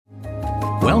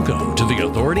Welcome to the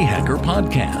Authority Hacker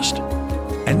Podcast.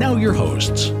 And now your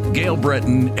hosts, Gail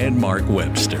Breton and Mark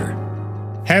Webster.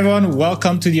 Hey everyone,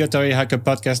 welcome to the Authority Hacker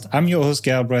Podcast. I'm your host,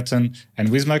 Gail Breton, and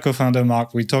with my co-founder,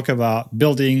 Mark, we talk about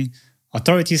building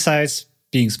authority sites,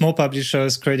 being small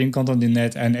publishers, creating content in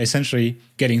net, and essentially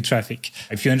getting traffic.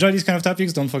 If you enjoy these kind of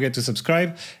topics, don't forget to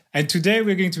subscribe. And today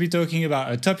we're going to be talking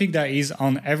about a topic that is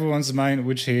on everyone's mind,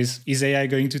 which is AI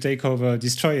going to take over,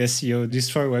 destroy SEO,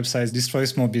 destroy websites, destroy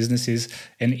small businesses,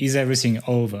 and is everything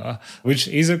over? Which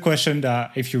is a question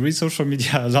that if you read social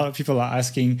media, a lot of people are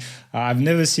asking. I've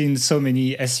never seen so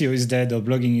many SEO is dead or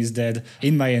blogging is dead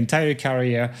in my entire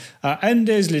career. And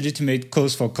there's legitimate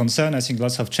cause for concern. I think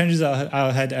lots of changes are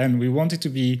ahead, and we wanted to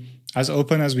be as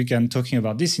open as we can talking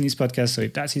about this in this podcast. So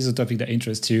if that is a topic that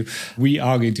interests you, we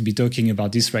are going to be talking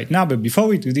about this right now. But before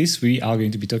we do this, we are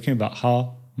going to be talking about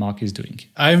how Mark is doing.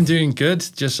 I'm doing good,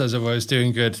 just as I was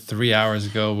doing good 3 hours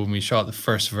ago when we shot the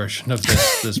first version of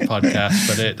this podcast.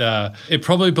 But it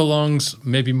probably belongs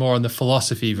maybe more on the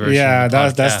philosophy version. Yeah, of the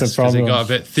podcast, that's the problem. It got a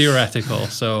bit theoretical.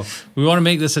 So we want to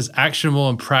make this as actionable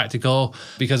and practical,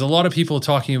 because a lot of people are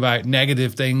talking about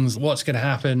negative things. What's going to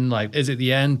happen? Like, is it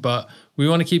the end? But we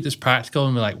want to keep this practical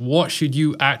and be like, what should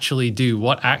you actually do?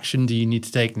 What action do you need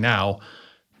to take now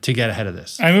to get ahead of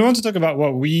this? And we want to talk about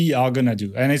what we are going to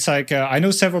do. And it's like, I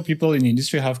know several people in the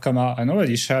industry have come out and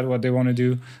already shared what they want to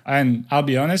do. And I'll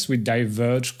be honest, we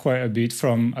diverge quite a bit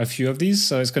from a few of these.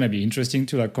 So it's going to be interesting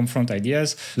to confront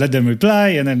ideas, let them reply.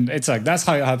 And then it's like, that's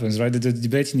how it happens, right? The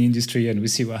debate in the industry, and we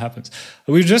see what happens.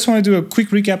 We just want to do a quick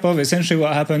recap of essentially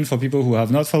what happened for people who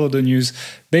have not followed the news.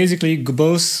 Basically,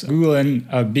 both Google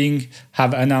and Bing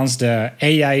have announced their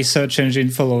AI search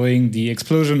engine following the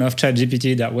explosion of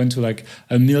ChatGPT that went to like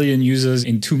 1 million users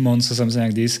in 2 months or something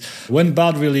like this. When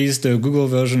Bard released the Google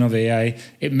version of AI,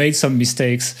 it made some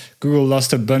mistakes. Google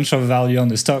lost a bunch of value on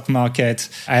the stock market,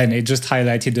 and it just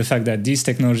highlighted the fact that this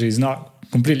technology is not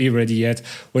completely ready yet.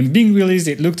 When Bing released,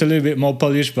 it looked a little bit more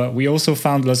polished, but we also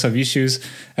found lots of issues.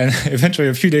 And eventually,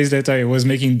 a few days later, it was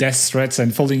making death threats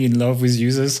and falling in love with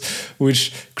users,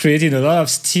 which created a lot of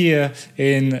stir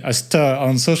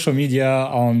on social media,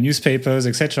 on newspapers,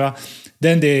 etc.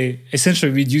 Then they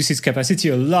essentially reduced its capacity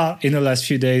a lot in the last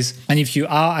few days. And if you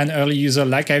are an early user,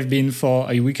 like I've been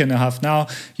for a week and a half now,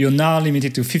 you're now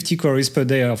limited to 50 queries per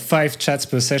day or 5 chats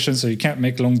per session, so you can't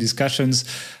make long discussions.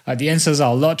 The answers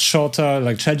are a lot shorter,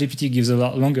 like ChatGPT gives a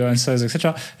lot longer answers,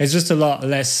 etc. It's just a lot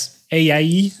less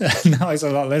AI. Now it's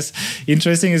a lot less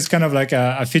interesting. It's kind of like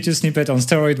a feature snippet on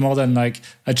steroid more than like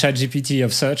a ChatGPT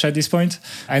of search at this point.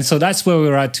 And so that's where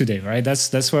we're at today, right?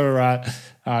 That's where we're at.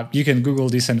 You can Google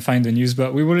this and find the news,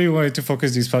 but we really wanted to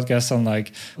focus this podcast on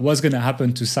like what's going to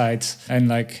happen to sites and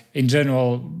like in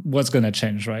general, what's going to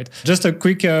change, right? Just a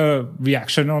quick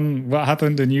reaction on what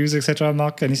happened, the news, etc.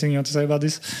 Mark, anything you want to say about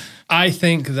this? I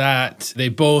think that they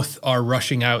both are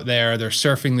rushing out there. They're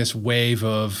surfing this wave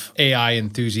of AI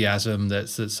enthusiasm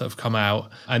that's sort of come out,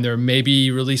 and they're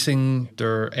maybe releasing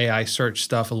their AI search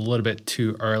stuff a little bit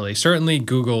too early. Certainly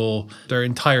Google, their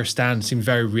entire stand seemed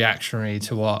very reactionary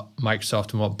to what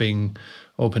Microsoft and what Bing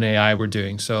OpenAI were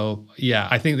doing. So yeah,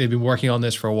 I think they've been working on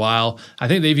this for a while. I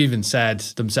think they've even said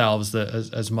themselves that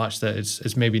as much that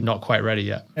it's maybe not quite ready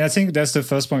yet. And I think that's the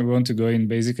first point we want to go in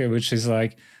basically, which is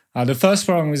like, the first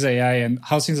problem with AI and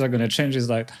how things are going to change is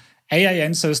like AI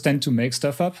answers tend to make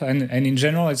stuff up. And in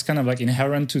general, it's kind of like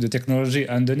inherent to the technology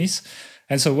underneath.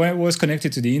 And so when it was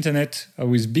connected to the internet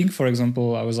with Bing, for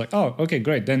example, I was like, oh, okay,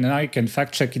 great. Then I can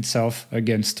fact check itself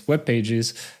against web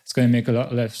pages. It's going to make a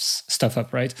lot less stuff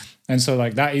up, right? And so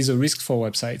like that is a risk for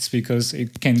websites because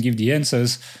it can give the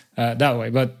answers that way.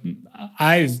 But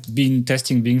I've been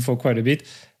testing Bing for quite a bit.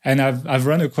 And I've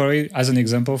run a query as an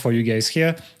example for you guys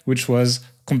here, which was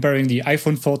comparing the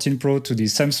iPhone 14 Pro to the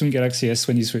Samsung Galaxy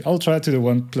S23 Ultra to the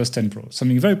OnePlus 10 Pro.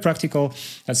 Something very practical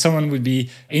that someone would be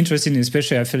interested in,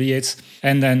 especially affiliates.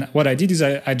 And then what I did is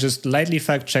I just lightly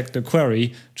fact-checked the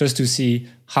query just to see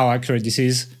how accurate this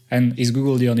is. And is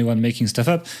Google the only one making stuff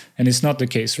up? And it's not the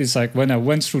case. It's like when I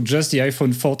went through just the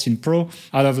iPhone 14 Pro,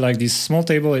 out of like this small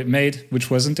table it made,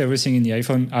 which wasn't everything in the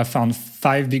iPhone, I found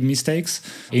 5 big mistakes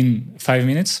in 5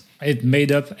 minutes. It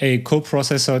made up a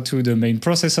co-processor to the main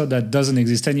processor that doesn't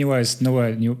exist anywhere. It's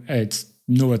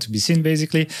nowhere to be seen,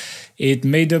 basically. It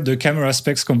made up the camera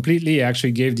specs completely. It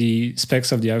actually gave the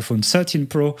specs of the iPhone 13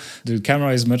 Pro. The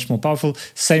camera is much more powerful.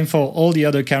 Same for all the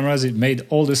other cameras. It made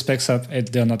all the specs up.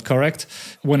 They're not correct.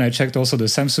 When I checked also the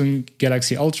Samsung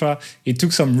Galaxy Ultra, it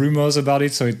took some rumors about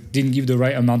it, so it didn't give the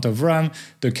right amount of RAM.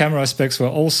 The camera specs were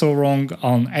also wrong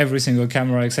on every single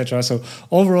camera, etc. So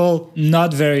overall,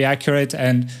 not very accurate,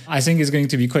 and I think it's going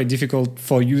to be quite difficult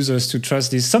for users to trust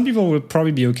this. Some people will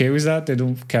probably be okay with that. They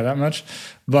don't care that much.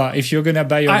 But if you're going to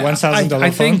buy your $1,000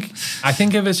 phone... I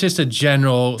think if it's just a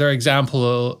general... Their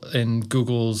example in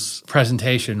Google's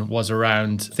presentation was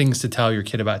around things to tell your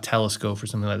kid about a telescope or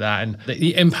something like that. And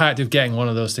the impact of getting one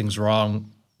of those things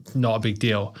wrong, not a big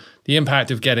deal. The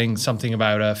impact of getting something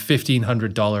about a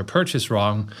 $1,500 purchase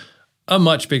wrong, a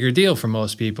much bigger deal for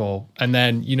most people. And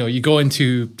then, you go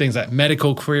into things like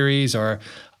medical queries, or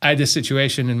I had this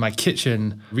situation in my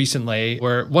kitchen recently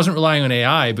where it wasn't relying on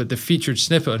AI, but the featured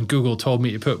snippet on Google told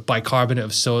me to put bicarbonate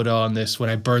of soda on this when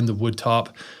I burned the wood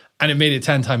top, and it made it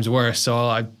 10 times worse. So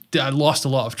I lost a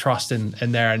lot of trust in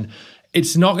there. And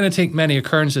it's not going to take many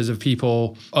occurrences of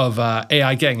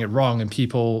AI getting it wrong and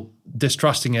people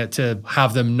distrusting it to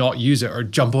have them not use it or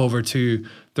jump over to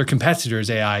their competitors'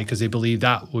 AI because they believe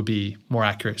that would be more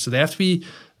accurate. So they have to be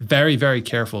very, very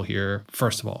careful here,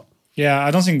 first of all. Yeah,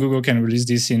 I don't think Google can release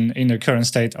this in the current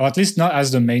state, or at least not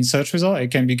as the main search result.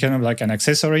 It can be kind of like an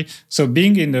accessory. So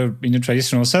being in the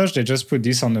traditional search, they just put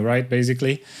this on the right,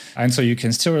 basically. And so you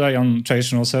can still rely on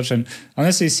traditional search. And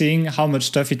honestly, seeing how much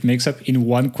stuff it makes up in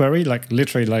one query, like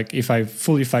literally, like if I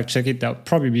fully fact check it, that'll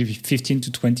probably be 15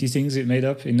 to 20 things it made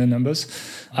up in the numbers.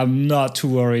 I'm not too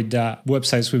worried that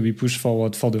websites will be pushed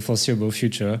forward for the foreseeable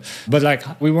future. But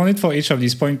like we wanted for each of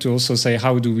these points to also say,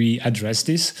 how do we address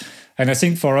this? And I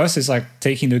think for us, it's like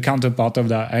taking the counterpart of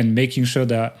that and making sure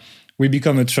that we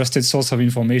become a trusted source of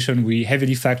information. We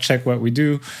heavily fact check what we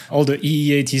do. All the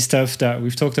EEAT stuff that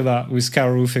we've talked about with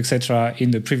Scarroof, etc.,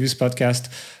 in the previous podcast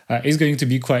is going to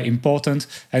be quite important.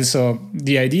 And so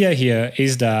the idea here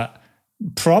is that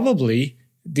probably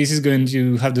this is going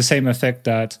to have the same effect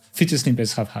that feature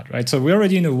snippets have had, right? So we're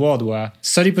already in a world where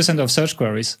 30% of search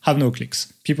queries have no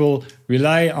clicks. People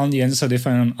rely on the answer they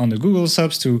find on the Google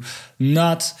subs to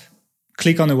not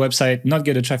click on a website, not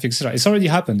get the traffic, etc. It's already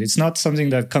happened. It's not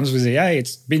something that comes with AI.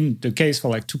 It's been the case for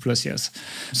like 2+ years.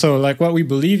 So like what we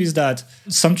believe is that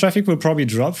some traffic will probably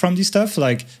drop from this stuff.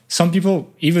 Like some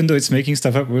people, even though it's making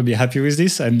stuff up, will be happy with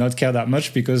this and not care that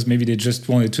much because maybe they just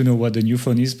wanted to know what the new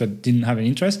phone is but didn't have an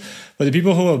interest. But the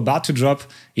people who are about to drop,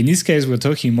 in this case, we're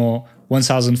talking more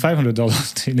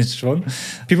 $1,500 in each phone.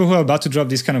 People who are about to drop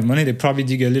this kind of money, they probably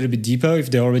dig a little bit deeper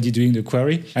if they're already doing the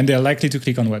query, and they're likely to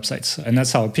click on websites. And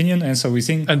that's our opinion. And so we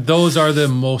think... And those are the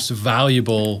most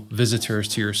valuable visitors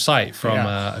to your site from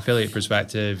an affiliate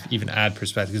perspective, even ad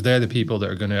perspective, because they're the people that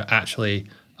are going to actually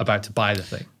about to buy the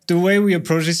thing. The way we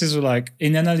approach this is like,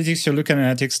 in analytics, you look at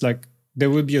analytics like, there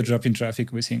will be a drop in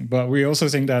traffic, we think. But we also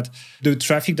think that the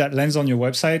traffic that lands on your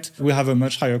website will have a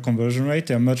much higher conversion rate.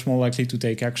 They're much more likely to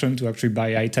take action, to actually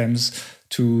buy items,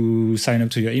 to sign up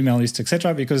to your email list,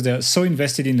 etc., because they're so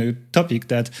invested in the topic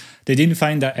that they didn't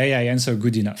find that AI answer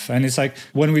good enough. And it's like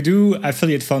when we do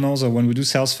affiliate funnels or when we do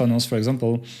sales funnels, for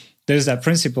example, there's that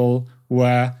principle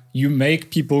where you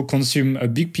make people consume a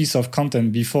big piece of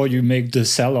content before you make the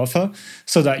sell offer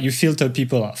so that you filter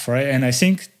people off, right? And I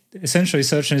think essentially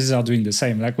search engines are doing the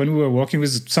same. Like when we were working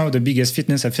with some of the biggest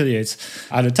fitness affiliates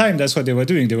at the time, that's what they were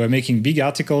doing. They were making big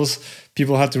articles.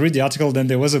 People had to read the article. Then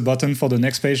there was a button for the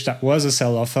next page that was a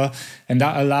sell offer. And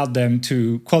that allowed them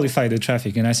to qualify the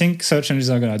traffic. And I think search engines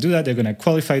are going to do that. They're going to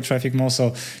qualify traffic more.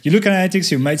 So you look at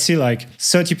analytics, you might see like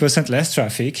 30% less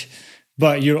traffic,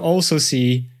 but you'll also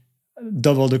see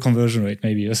double the conversion rate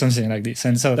maybe or something like this.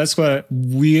 And so that's what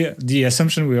the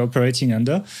assumption we're operating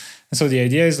under. And so the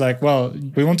idea is like, well,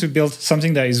 we want to build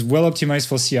something that is well optimized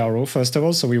for CRO, first of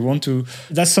all. So we want to,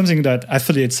 that's something that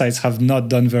affiliate sites have not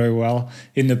done very well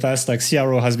in the past. Like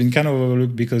CRO has been kind of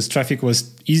overlooked because traffic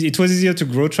was easy. It was easier to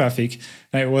grow traffic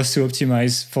than it was to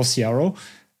optimize for CRO.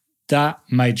 That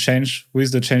might change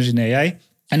with the change in AI.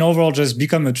 And overall, just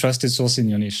become a trusted source in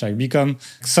your niche. Like become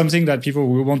something that people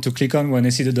will want to click on when they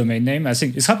see the domain name. I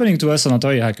think it's happening to us on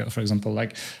Authority Hacker, for example.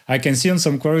 Like I can see on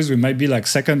some queries we might be like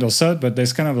second or third, but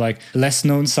there's kind of like less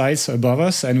known sites above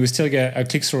us, and we still get a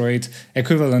click-through rate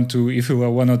equivalent to if we were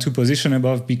 1 or 2 position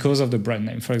above because of the brand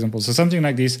name, for example. So something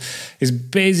like this is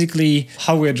basically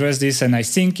how we address this. And I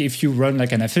think if you run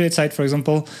like an affiliate site, for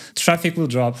example, traffic will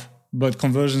drop, but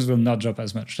conversions will not drop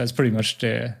as much. That's pretty much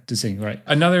the thing, right?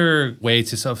 Another way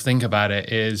to sort of think about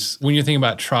it is when you're thinking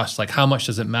about trust, like how much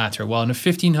does it matter? Well, in a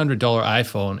 $1,500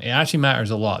 iPhone, it actually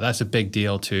matters a lot. That's a big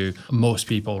deal to most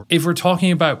people. If we're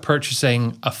talking about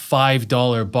purchasing a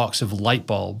 $5 box of light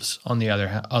bulbs, on the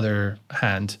other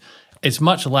hand, it's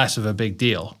much less of a big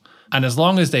deal. And as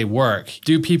long as they work,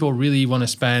 do people really want to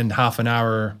spend half an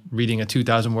hour reading a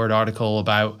 2,000-word article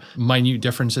about minute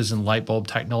differences in light bulb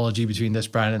technology between this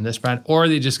brand and this brand? Or are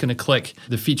they just going to click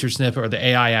the feature snippet or the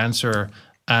AI answer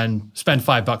and spend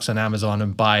 $5 on Amazon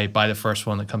and buy the first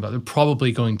one that comes out. They're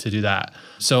probably going to do that.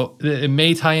 So it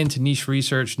may tie into niche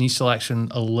research, niche selection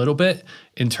a little bit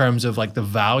in terms of like the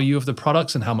value of the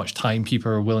products and how much time people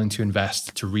are willing to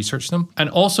invest to research them. And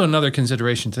also another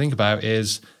consideration to think about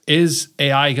is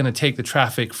AI going to take the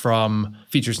traffic from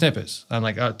featured snippets? And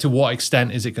like, to what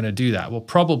extent is it going to do that? Well,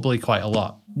 probably quite a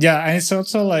lot. Yeah, and it's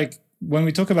also like, when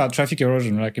we talk about traffic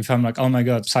erosion, like if I'm like, oh my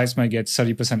God, sites might get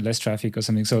 30% less traffic or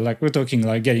something. So like we're talking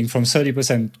like getting from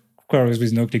 30% queries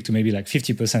with no click to maybe like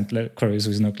 50% queries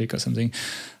with no click or something.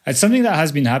 It's something that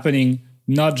has been happening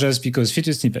not just because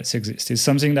featured snippets exist. It's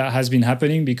something that has been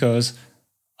happening because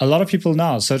a lot of people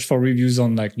now search for reviews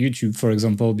on like YouTube, for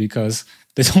example, because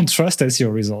they don't trust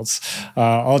SEO results.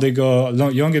 Or they go,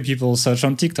 younger people search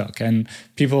on TikTok, and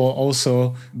people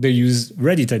also, they use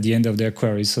Reddit at the end of their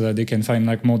queries so that they can find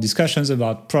like more discussions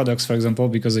about products, for example,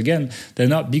 because again, they're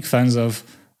not big fans of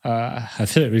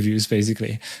affiliate reviews,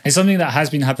 basically. It's something that has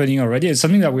been happening already. It's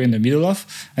something that we're in the middle of.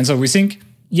 And so we think,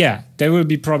 yeah, there will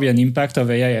be probably an impact of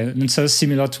AI answers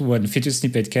similar to when featured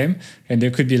snippet came, and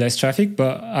there could be less traffic.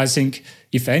 But I think,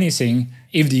 if anything,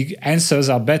 if the answers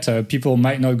are better, people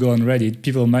might not go on Reddit,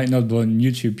 people might not go on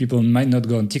YouTube, people might not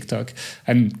go on TikTok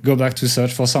and go back to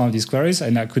search for some of these queries,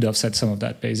 and that could offset some of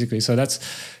that, basically. So that's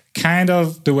kind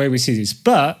of the way we see this.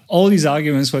 But all these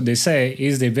arguments, what they say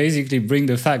is they basically bring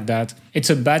the fact that it's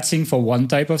a bad thing for one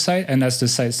type of site, and that's the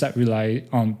sites that rely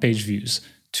on page views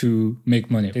to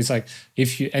make money. It's like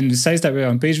and the sites that rely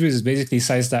on page views is basically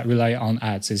sites that rely on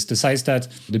ads. It's the sites that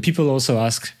the people also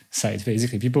ask sites,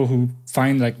 basically. People who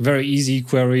find like very easy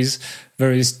queries,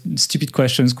 very stupid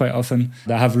questions quite often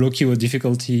that have low keyword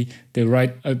difficulty. They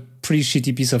write a pretty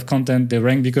shitty piece of content. They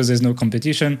rank because there's no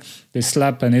competition. They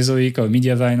slap an Ezoic or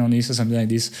Mediavine on this or something like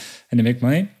this, and they make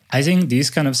money. I think these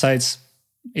kind of sites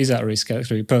is at risk,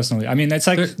 actually, personally. I mean, it's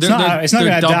like it's not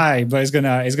going to die, but it's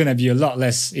gonna be a lot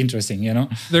less interesting, you know?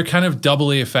 They're kind of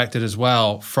doubly affected as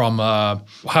well from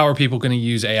how are people going to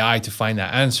use AI to find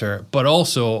that answer, but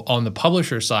also on the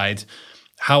publisher side,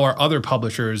 how are other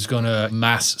publishers going to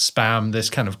mass spam this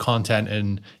kind of content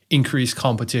and increase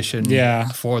competition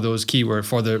for those keywords,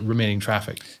 for the remaining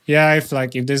traffic? Yeah, if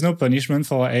there's no punishment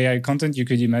for AI content, you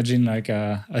could imagine like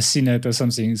a CNET or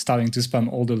something starting to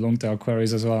spam all the long-tail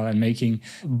queries as well, and making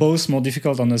both more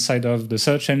difficult on the side of the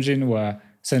search engine, where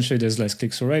essentially there's less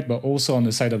click-through rate, but also on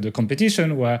the side of the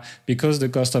competition, where because the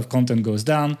cost of content goes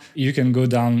down, you can go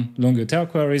down longer tail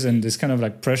queries, and there's kind of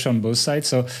like pressure on both sides.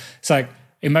 So it's like,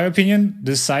 in my opinion,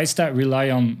 the sites that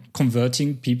rely on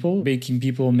converting people, making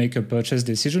people make a purchase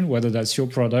decision, whether that's your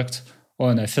product or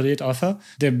an affiliate offer,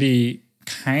 they'll be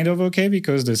kind of okay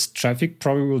because the traffic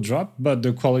probably will drop, but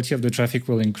the quality of the traffic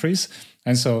will increase.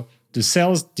 And so the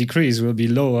sales decrease will be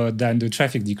lower than the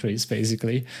traffic decrease,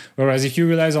 basically. Whereas if you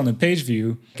rely on a page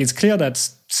view, it's clear that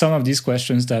some of these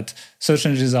questions that search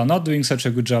engines are not doing such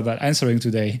a good job at answering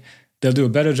today, they'll do a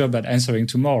better job at answering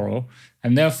tomorrow.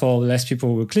 And therefore, less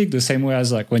people will click, the same way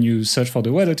as like when you search for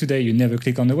the weather today, you never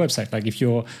click on the website. Like if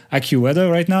you're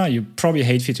AccuWeather right now, you probably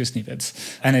hate feature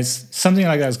snippets. And it's something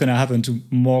like that is going to happen to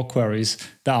more queries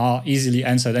that are easily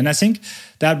answered. And I think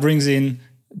that brings in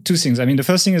two things. I mean, the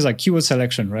first thing is like keyword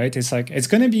selection, right? It's like, it's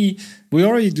going to be, we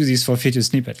already do this for feature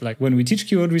snippet. Like when we teach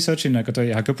keyword research in like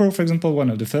Hacker Pro, for example, one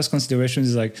of the first considerations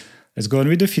is like, let's go and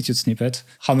read the featured snippet.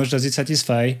 How much does it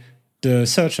satisfy the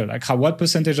searcher? Like what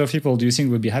percentage of people do you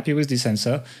think will be happy with this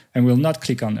answer and will not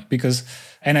click on it? Because,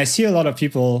 and I see a lot of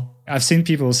people, I've seen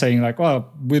people saying like,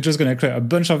 well, we're just going to create a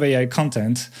bunch of AI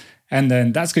content and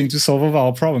then that's going to solve all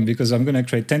our problem because I'm going to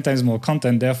create 10 times more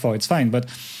content, therefore it's fine. But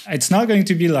it's not going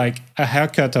to be like a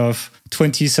haircut of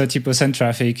 20-30%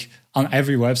 traffic on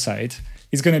every website.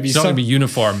 It's going to be not going to be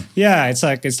uniform. Yeah, it's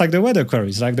like the weather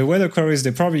queries. Like the weather queries,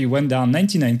 they probably went down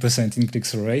 99% in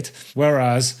click-through rate,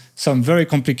 whereas some very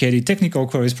complicated technical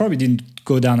queries probably didn't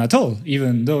go down at all,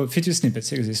 even though feature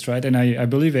snippets exist, right? And I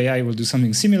believe AI will do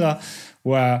something similar,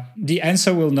 where the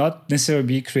answer will not necessarily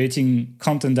be creating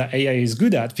content that AI is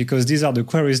good at, because these are the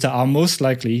queries that are most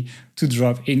likely to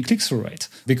drop in click-through rate,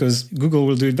 because Google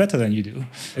will do it better than you do.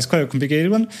 It's quite a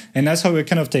complicated one. And that's how we're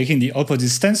kind of taking the opposite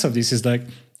stance of this, is like,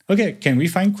 okay, can we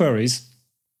find queries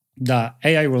that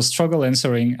AI will struggle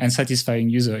answering and satisfying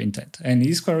user intent? And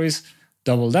these queries,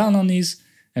 double down on these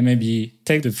and maybe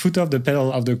take the foot off the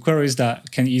pedal of the queries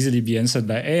that can easily be answered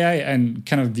by AI and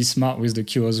kind of be smart with the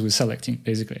keywords we're selecting,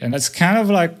 basically. And that's kind of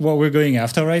like what we're going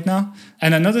after right now.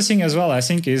 And another thing as well, I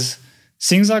think, is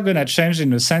things are going to change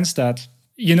in the sense that,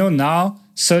 you know, now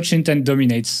search intent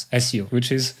dominates SEO,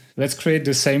 which is let's create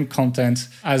the same content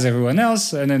as everyone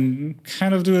else and then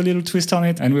kind of do a little twist on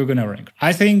it and we're going to rank.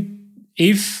 I think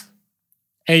if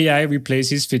AI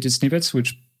replaces featured snippets,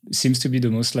 which seems to be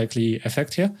the most likely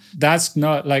effect here. That's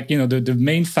not like, the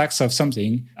main facts of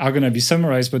something are going to be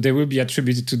summarized, but they will be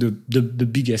attributed to the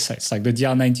biggest sites, like the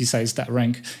DR90 sites that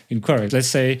rank in queries. Let's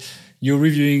say you're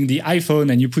reviewing the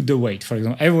iPhone and you put the weight, for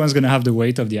example. Everyone's going to have the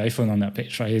weight of the iPhone on their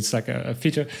page, right? It's like a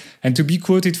feature. And to be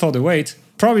quoted for the weight,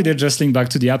 probably they'll just link back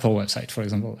to the Apple website, for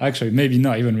example. Actually, maybe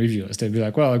not even reviewers. They'll be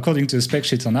like, well, according to the spec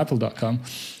sheets on apple.com,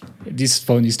 this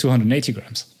phone is 280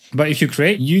 grams. But if you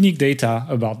create unique data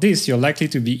about this, you're likely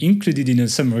to be included in a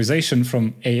summarization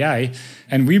from AI.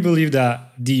 And we believe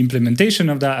that the implementation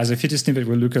of that as a feature snippet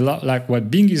will look a lot like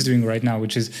what Bing is doing right now,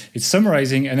 which is it's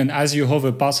summarizing. And then as you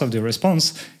hover parts of the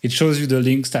response, it shows you the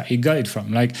links that it got it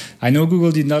from. Like, I know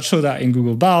Google did not show that in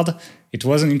Google Bard. It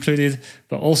wasn't included,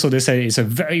 but also they say it's a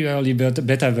very early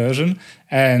beta version,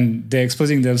 and they're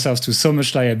exposing themselves to so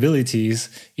much liabilities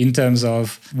in terms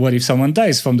of what if someone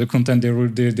dies from the content they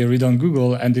read on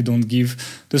Google and they don't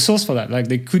give the source for that. Like,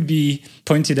 they could be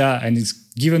pointed out, and it's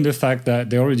given the fact that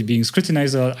they're already being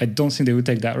scrutinized, I don't think they would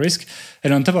take that risk.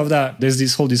 And on top of that, there's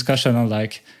this whole discussion on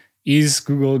like, is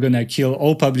Google going to kill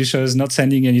all publishers not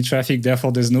sending any traffic,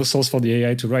 therefore there's no source for the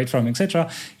AI to write from, etc.?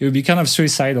 It would be kind of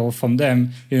suicidal from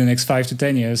them in the next 5 to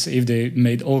 10 years if they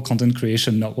made all content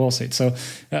creation not worth it. So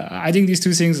I think these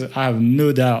two things, I have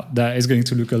no doubt that it's going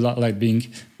to look a lot like Bing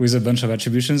with a bunch of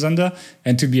attributions under.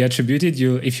 And to be attributed,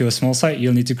 if you're a small site,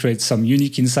 you'll need to create some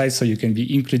unique insights so you can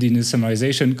be included in the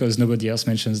summarization because nobody else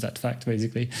mentions that fact,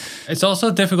 basically. It's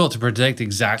also difficult to predict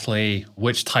exactly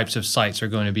which types of sites are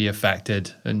going to be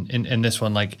affected. And in this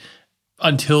one, like,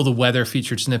 until the weather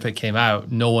featured snippet came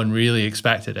out, no one really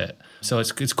expected it. So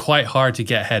it's quite hard to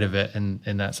get ahead of it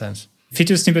in that sense.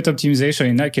 Feature snippet optimization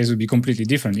in that case would be completely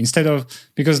different.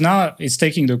 Because now it's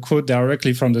taking the quote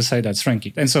directly from the site that's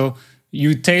ranking. And so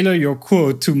you tailor your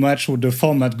quote to match with the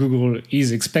format Google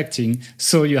is expecting,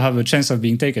 so you have a chance of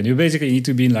being taken. You basically need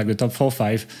to be in like the top 4 or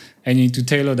 5, and you need to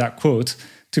tailor that quote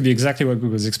to be exactly what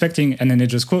Google is expecting, and then they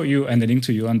just quote you and they link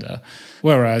to you under.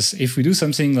 Whereas if we do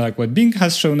something like what Bing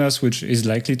has shown us, which is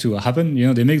likely to happen,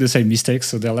 they make the same mistakes,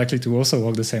 so they're likely to also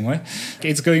work the same way.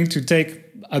 It's going to take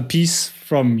a piece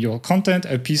from your content,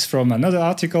 a piece from another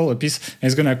article, and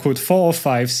it's going to quote 4 or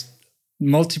 5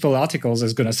 multiple articles.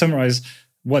 It's going to summarize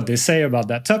what they say about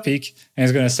that topic, and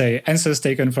it's going to say answers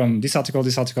taken from this article,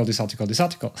 this article, this article, this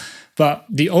article. But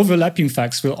the overlapping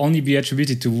facts will only be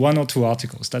attributed to 1 or 2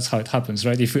 articles. That's how it happens,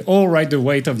 right? If we all write the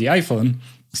weight of the iPhone,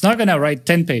 it's not going to write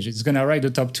 10 pages. It's going to write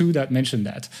the top 2 that mention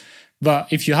that.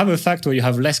 But if you have a fact where you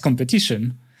have less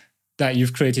competition that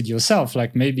you've created yourself,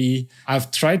 like maybe I've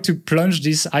tried to plunge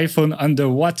this iPhone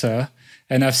underwater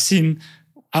and I've seen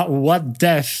at what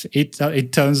depth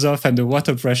it turns off and the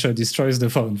water pressure destroys the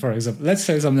phone, for example. Let's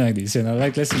say something like this,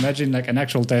 like let's imagine like an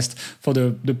actual test for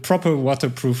the proper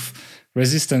waterproof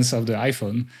resistance of the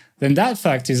iPhone. Then that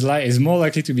fact is more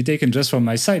likely to be taken just from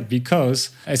my site because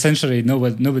essentially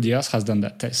nobody else has done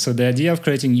that test. So the idea of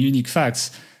creating unique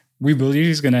facts, we believe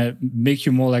is going to make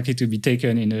you more likely to be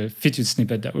taken in a featured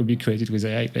snippet that will be created with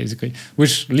AI, basically,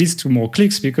 which leads to more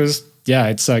clicks because,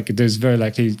 it's like there's very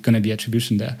likely going to be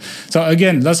attribution there. So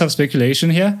again, lots of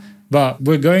speculation here, but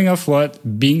we're going off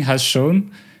what Bing has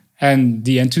shown and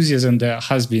the enthusiasm there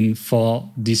has been for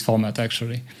this format,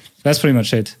 actually. That's pretty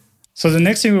much it. So the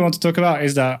next thing we want to talk about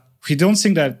is that we don't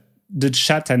think that the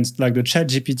chat and like the chat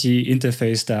GPT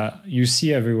interface that you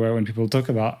see everywhere when people talk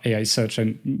about AI search,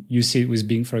 and you see it with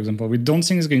Bing, for example, we don't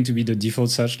think it's going to be the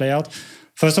default search layout.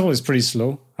 First of all, it's pretty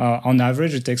slow. On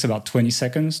average, it takes about 20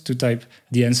 seconds to type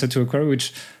the answer to a query,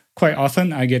 which quite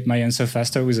often I get my answer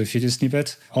faster with a feature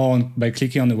snippet or by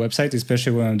clicking on the website,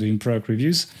 especially when I'm doing product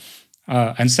reviews.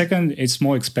 And second, it's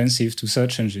more expensive to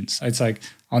search engines. It's like,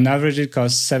 on average, it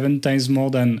costs 7 times more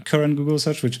than current Google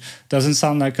search, which doesn't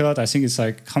sound like a lot. I think it's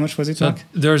like, how much was it? So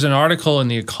there's an article in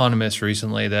The Economist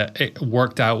recently that it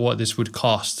worked out what this would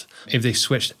cost if they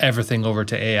switched everything over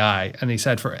to AI. And they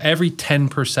said for every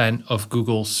 10% of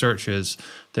Google searches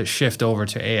that shift over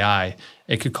to AI,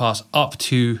 it could cost up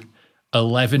to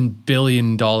 $11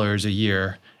 billion a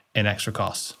year in extra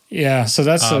costs. Yeah, so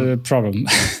that's a problem.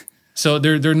 So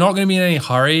they're not going to be in any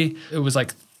hurry. It was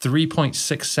like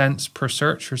 3.6 cents per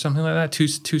search or something like that, 2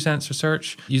 cents a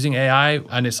search using AI,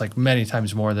 and it's like many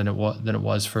times more than it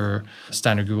was for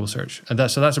standard Google search. And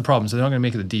so that's a problem. So they're not going to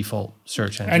make it the default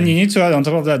search engine. And you need to add on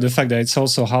top of that the fact that it's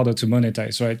also harder to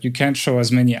monetize, right? You can't show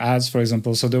as many ads, for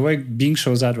example. So the way Bing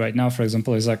shows that right now, for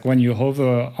example, is like when you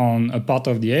hover on a part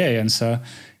of the AI answer,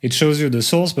 it shows you the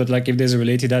source, but like if there's a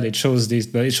related ad, it shows this,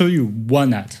 but it shows you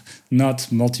one ad,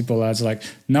 not multiple ads. Like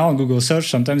now on Google search,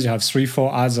 sometimes you have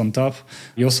 3-4 ads on top.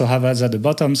 You also have ads at the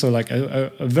bottom. So like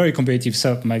a very competitive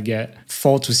SERP might get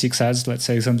 4 to 6 ads, let's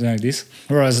say something like this.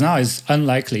 Whereas now it's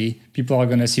unlikely people are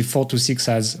going to see 4 to 6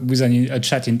 ads with a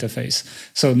chat interface.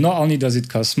 So not only does it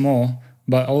cost more,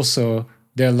 but also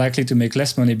they're likely to make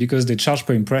less money because they charge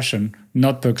per impression,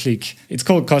 not per click. It's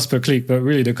called cost per click, but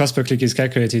really the cost per click is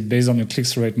calculated based on your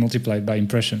click-through rate multiplied by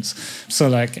impressions. So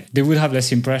like they would have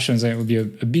less impressions and it would be a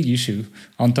big issue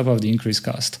on top of the increased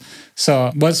cost.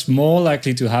 So what's more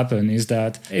likely to happen is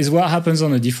what happens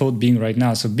on the default Bing right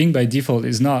now. So Bing by default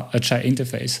is not a chat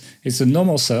interface. It's a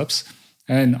normal SERPs.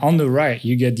 And on the right,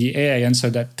 you get the AI answer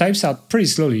that types out pretty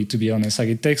slowly, to be honest. Like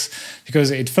it takes,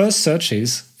 because it first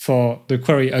searches for the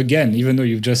query again, even though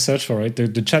you've just searched for it, the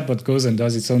chatbot goes and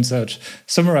does its own search,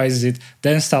 summarizes it,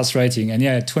 then starts writing. And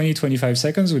 20-25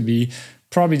 seconds would be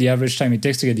probably the average time it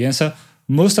takes to get the answer.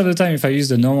 Most of the time, if I use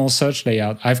the normal search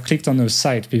layout, I've clicked on a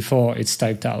site before it's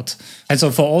typed out. And so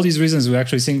for all these reasons, we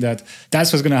actually think that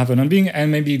that's what's going to happen on Bing.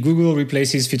 And maybe Google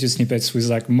replaces featured snippets with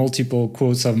like multiple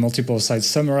quotes of multiple sites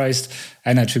summarized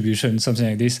and attribution, something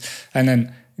like this. And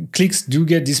then clicks do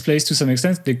get displaced to some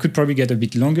extent. They could probably get a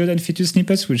bit longer than featured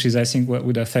snippets, which is, I think, what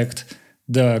would affect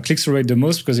the click-through rate the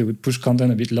most because it would push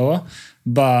content a bit lower.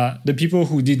 But the people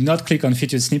who did not click on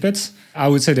featured snippets, I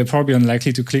would say they're probably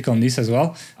unlikely to click on this as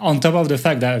well. On top of the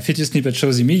fact that a featured snippet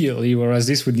shows immediately, whereas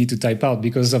this would need to type out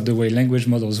because of the way language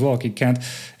models work.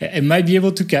 It might be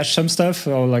able to cache some stuff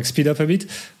or like speed up a bit,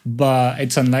 but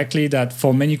it's unlikely that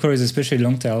for many queries, especially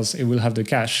long tails, it will have the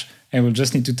cache. And we'll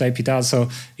just need to type it out. So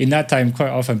in that time, quite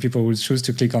often people will choose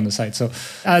to click on the site. So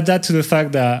add that to the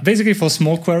fact that basically for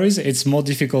small queries, it's more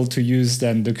difficult to use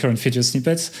than the current feature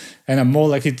snippets. And I'm more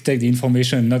likely to take the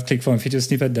information and not click for a feature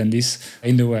snippet than this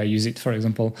in the way I use it, for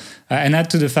example. And add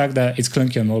to the fact that it's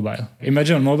clunky on mobile.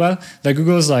 Imagine on mobile, like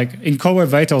Google's like in Core Web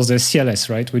Vitals, there's CLS,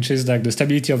 right? Which is like the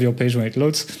stability of your page when it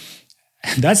loads.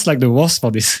 And that's like the worst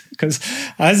for this because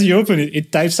as you open it,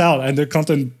 it types out and the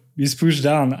content is pushed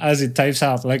down as it types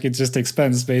out, like it just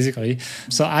expands basically.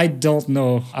 So I don't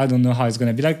know how it's going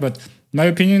to be like, but my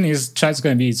opinion is chat's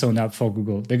going to be its own app for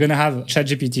Google. They're going to have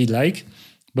ChatGPT like,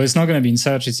 but it's not going to be in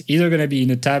search. It's either going to be in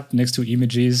a tab next to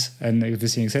images and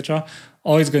everything, etc.,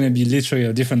 or it's going to be literally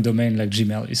a different domain like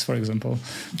Gmail is, for example.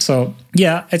 So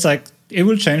yeah, it's like, it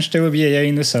will change. There will be AI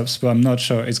in the subs, but I'm not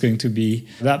sure it's going to be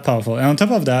that powerful. And on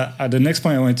top of that, the next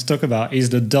point I wanted to talk about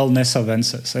is the dullness of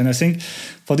answers. And I think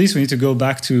for this, we need to go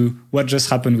back to what just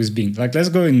happened with Bing. Like, let's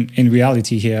go in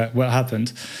reality here, what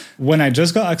happened. When I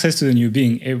just got access to the new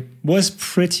Bing, it was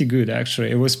pretty good,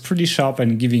 actually. It was pretty sharp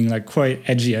and giving like quite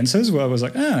edgy answers where I was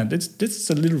like, that's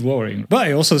a little worrying. But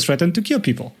it also threatened to kill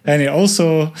people. And it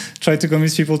also tried to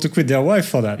convince people to quit their wife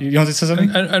for that. You wanted to say something?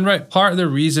 And right, part of the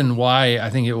reason why I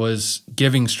think it was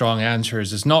giving strong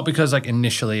answers is not because like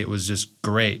initially it was just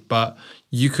great, but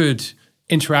you could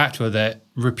interact with it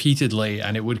repeatedly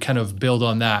and it would kind of build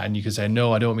on that. And you could say,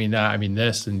 no, I don't mean that, I mean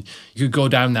this. And you could go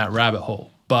down that rabbit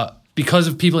hole. But because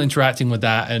of people interacting with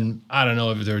that, and I don't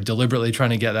know if they're deliberately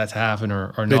trying to get that to happen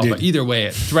or not, but either way,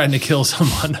 it threatened to kill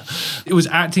someone. It was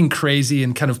acting crazy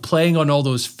and kind of playing on all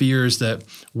those fears that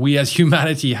we as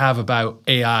humanity have about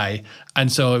AI. And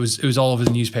so it was all over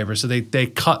the newspaper. So they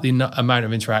cut the amount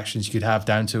of interactions you could have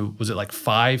down to, was it like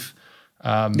 5?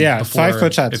 5 per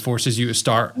chat. It forces you to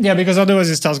start. Yeah, because otherwise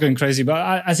it starts going crazy.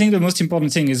 But I think the most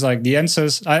important thing is like the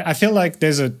answers. I feel like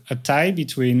there's a tie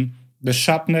between the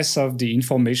sharpness of the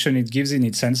information it gives in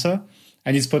its answer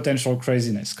and its potential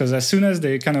craziness. Because as soon as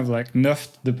they kind of like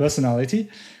nerfed the personality,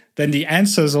 then the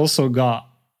answers also got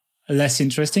less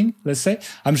interesting, let's say.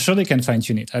 I'm sure they can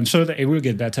fine-tune it. I'm sure that it will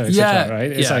get better, etc.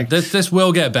 Right? It's like this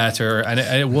will get better, and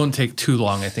it won't take too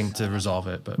long, I think, to resolve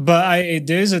it. But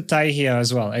there's a tie here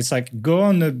as well. It's like go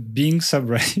on the Bing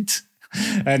subreddit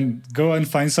and go and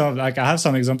find some, like I have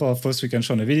some example of posts we can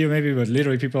show in a video maybe, but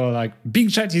literally people are like, Bing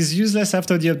chat is useless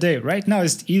after the update. Right now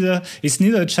it's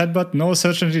neither a chatbot nor a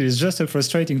search engine, it's just a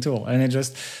frustrating tool. And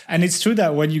it's true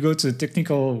that when you go to the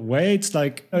technical way, it's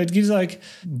like, it gives like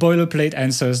boilerplate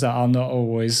answers that are not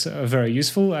always very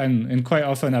useful. And quite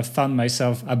often I've found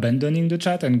myself abandoning the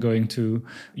chat and going to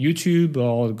YouTube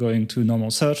or going to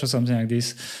normal search or something like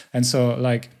this. And so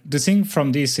like the thing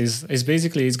from this is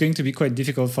basically it's going to be quite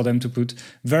difficult for them to put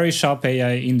very sharp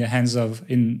AI in the hands of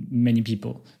many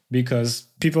people, because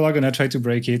people are going to try to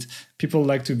break it. People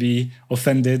like to be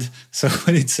offended. So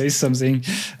when it says something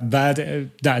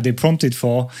bad that they prompted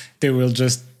for, they will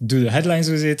just do the headlines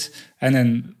with it, and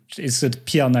then it's a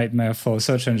PR nightmare for a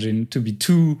search engine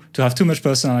to have too much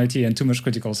personality and too much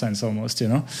critical sense almost,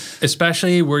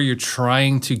 Especially where you're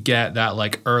trying to get that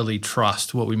like early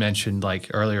trust, what we mentioned like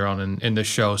earlier on in the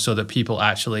show, so that people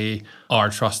actually are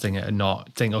trusting it and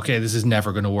not think, okay, this is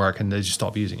never going to work, and they just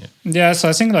stop using it. Yeah, so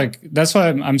I think like that's why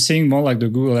I'm seeing more like the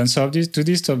Google answer of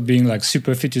this of being like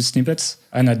super featured snippets,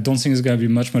 and I don't think it's going to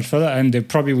be much further. And they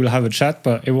probably will have a chat,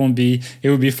 but it will be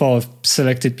for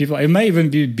selected people. It may even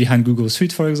be behind Google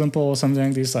Suite, for example, or something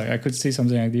like this. Like I could see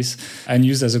something like this and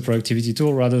used as a productivity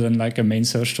tool rather than like a main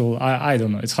search tool. I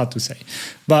don't know. It's hard to say.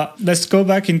 But let's go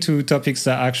back into topics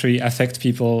that actually affect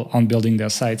people on building their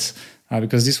sites.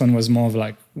 Because this one was more of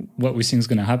like what we think is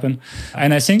going to happen.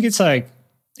 And I think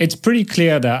it's pretty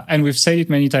clear that, and we've said it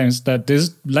many times, that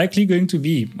there's likely going to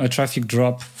be a traffic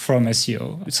drop from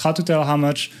SEO. It's hard to tell how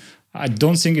much. I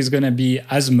don't think it's going to be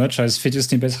as much as feature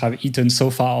snippets have eaten so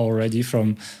far already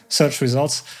from search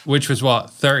results. Which was what,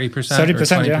 30% 30%, or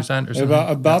 20% yeah. or something?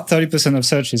 About 30% of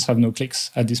searches have no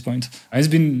clicks at this point. And it's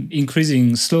been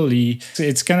increasing slowly.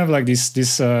 It's kind of like this.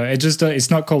 It's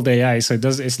not called AI, so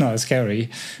it's not as scary.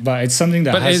 But it's something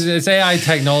that it's AI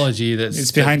technology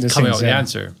that's behind the coming scenes, out with the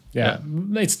answer. Yeah.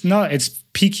 It's not. It's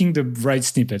picking the right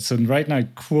snippet. So right now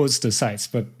it quotes the sites,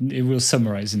 but it will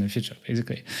summarize in the future,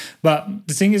 basically. But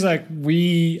the thing is, like,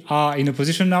 we are in a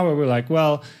position now where we're like,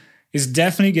 well, it's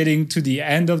definitely getting to the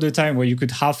end of the time where you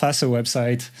could half-ass a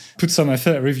website, put some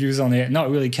affiliate reviews on it, not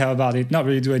really care about it, not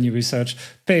really do any research,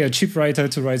 pay a cheap writer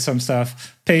to write some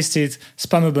stuff, paste it,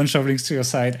 spam a bunch of links to your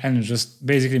site, and just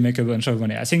basically make a bunch of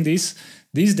money. I think these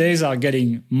days are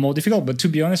getting more difficult, but to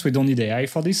be honest, we don't need AI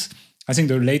for this. I think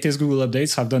the latest Google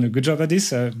updates have done a good job at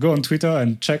this. Go on Twitter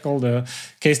and check all the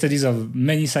case studies of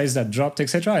many sites that dropped,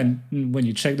 etc. And when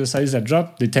you check the sites that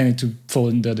dropped, they tended to fall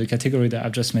into the category that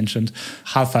I've just mentioned,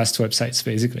 half-assed websites,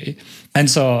 basically. And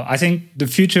so I think the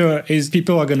future is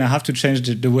people are going to have to change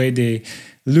the way they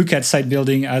look at site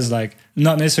building as like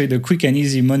not necessarily the quick and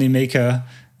easy money maker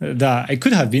that it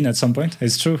could have been at some point,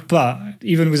 it's true. But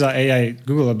even with our AI,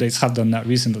 Google updates have done that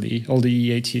recently, all the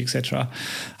EAT, etc.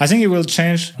 I think it will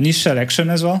change niche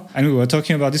selection as well. And we were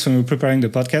talking about this when we were preparing the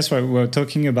podcast, where we were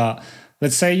talking about,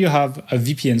 let's say you have a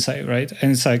VPN site, right?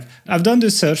 And it's like, I've done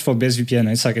the search for best VPN, and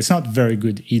it's like, it's not very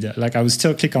good either. Like I would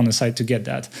still click on the site to get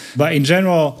that. But in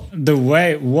general, the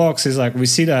way it works is like, we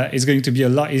see that it's going to be a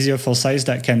lot easier for sites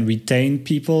that can retain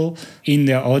people in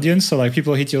their audience. So like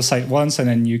people hit your site once and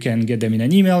then you can get them in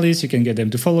an email list, you can get them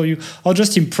to follow you, or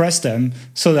just impress them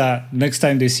so that next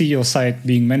time they see your site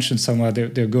being mentioned somewhere,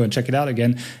 they'll go and check it out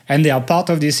again. And they are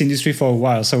part of this industry for a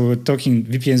while. So we were talking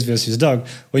VPNs versus dog.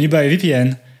 When you buy a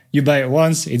VPN, you buy it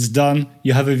once, it's done,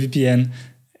 you have a VPN,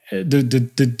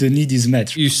 the need is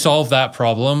met. You solve that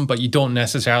problem, but you don't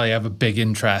necessarily have a big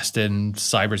interest in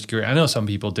cybersecurity. I know some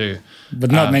people do. But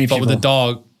not many people.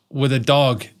 But with a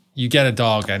dog, you get a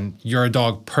dog and you're a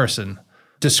dog person.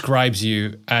 Describes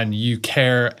you and you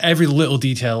care every little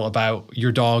detail about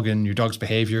your dog and your dog's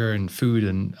behavior and food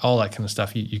and all that kind of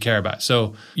stuff you care about.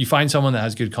 So you find someone that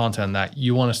has good content that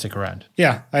you want to stick around.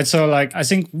 Yeah. And so like, I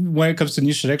think when it comes to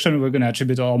niche selection, we're going to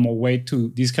attribute all more weight to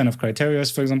these kind of criteria,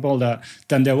 for example,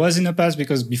 than there was in the past,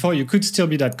 because before you could still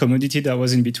be that commodity that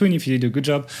was in between. If you did a good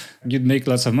job, you'd make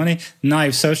lots of money. Now,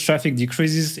 if search traffic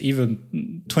decreases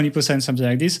even 20%, something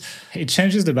like this, it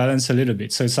changes the balance a little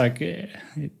bit. So it's like,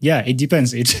 yeah, it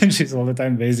depends. It changes all the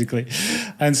time, basically.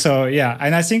 And so, yeah.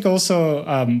 And I think also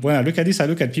when I look at this, I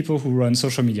look at people who run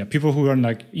social media, people who run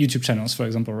like YouTube channels, for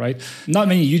example, right? Not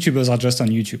many YouTubers are just on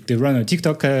YouTube. They run a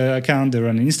TikTok account, they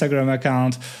run an Instagram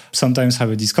account, sometimes have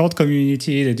a Discord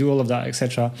community, they do all of that,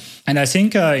 etc. And I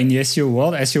think in the SEO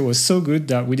world, SEO was so good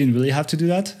that we didn't really have to do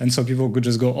that. And so people could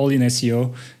just go all in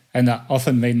SEO. And that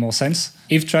often made more sense.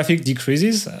 If traffic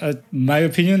decreases, my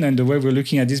opinion, and the way we're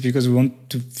looking at this, because we want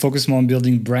to focus more on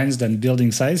building brands than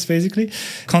building sites, basically,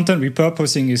 content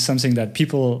repurposing is something that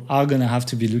people are going to have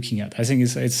to be looking at. I think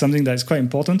it's something that's quite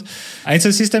important. And it's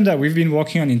a system that we've been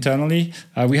working on internally.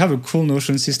 We have a cool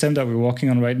Notion system that we're working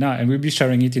on right now, and we'll be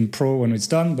sharing it in Pro when it's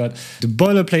done. But the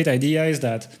boilerplate idea is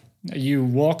that you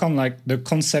work on like the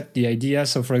concept, the idea.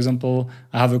 So for example,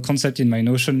 I have a concept in my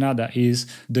Notion now that is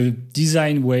the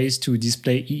design ways to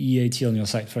display EEAT on your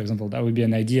site, for example. That would be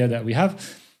an idea that we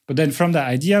have. But then from that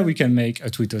idea, we can make a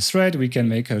Twitter thread, we can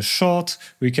make a short,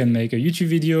 we can make a YouTube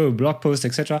video, a blog post,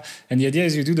 etc. And the idea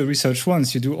is you do the research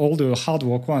once, you do all the hard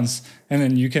work once, and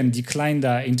then you can decline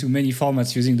that into many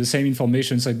formats using the same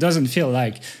information. So it doesn't feel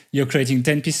like you're creating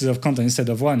 10 pieces of content instead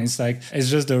of one. It's like, it's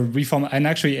just the reform. And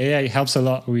actually AI helps a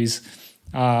lot with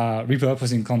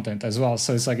repurposing content as well.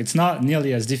 So it's like, it's not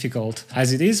nearly as difficult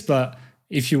as it is, but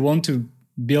if you want to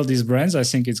build these brands, I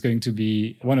think it's going to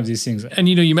be one of these things. And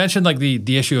you mentioned like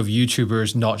the issue of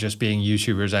YouTubers not just being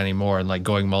YouTubers anymore and like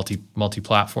going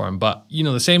multi-platform, but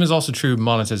the same is also true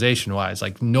monetization wise.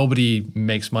 Like nobody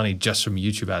makes money just from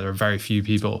YouTube ads. There are very few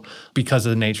people because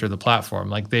of the nature of the platform.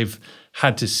 Like they've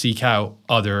had to seek out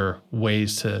other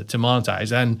ways to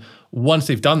monetize. And once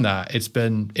they've done that, it's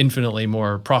been infinitely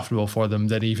more profitable for them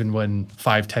than even when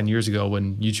 5-10 years ago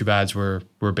when YouTube ads were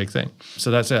a big thing. So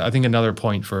that's, I think, another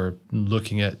point for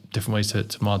looking at different ways to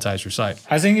monetize your site.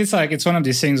 I think it's one of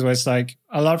these things where it's like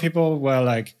a lot of people were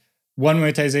like, one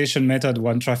monetization method,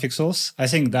 one traffic source. I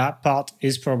think that part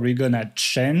is probably going to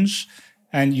change,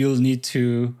 and you'll need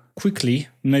to quickly,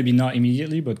 maybe not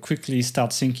immediately, but quickly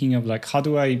start thinking of like, how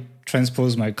do I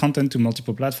transpose my content to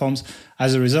multiple platforms?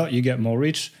 As a result, you get more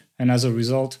reach. And as a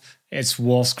result, it's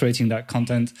worth creating that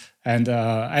content. But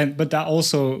that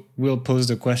also will pose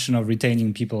the question of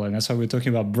retaining people. And that's why we're talking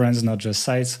about brands, not just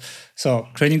sites. So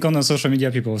creating content on social media,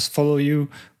 people follow you,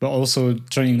 but also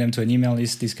turning them to an email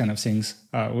list, these kind of things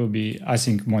will be, I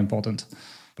think, more important.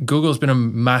 Google's been a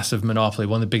massive monopoly,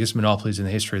 one of the biggest monopolies in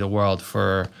the history of the world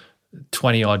for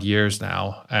 20 odd years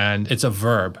now. And it's a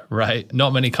verb, right?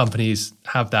 Not many companies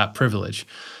have that privilege.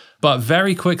 But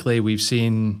very quickly, we've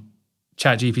seen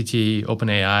ChatGPT,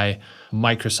 OpenAI,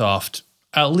 Microsoft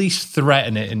at least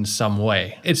threaten it in some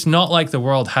way. It's not like the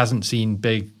world hasn't seen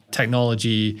big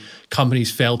technology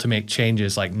companies fail to make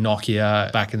changes like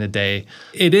Nokia back in the day.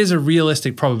 It is a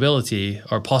realistic probability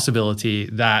or possibility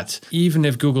that even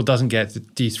if Google doesn't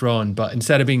get dethroned, but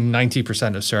instead of being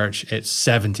 90% of search, it's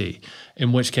 70,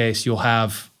 in which case you'll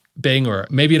have Bing or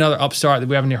maybe another upstart that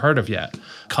we haven't heard of yet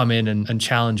come in and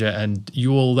challenge it. And you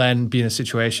will then be in a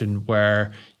situation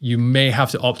where you may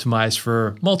have to optimize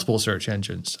for multiple search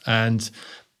engines. And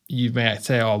you may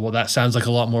say, oh, well, that sounds like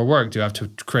a lot more work. Do I have to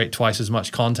create twice as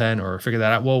much content or figure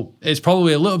that out? Well, it's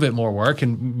probably a little bit more work.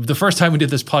 And the first time we did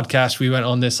this podcast, we went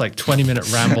on this like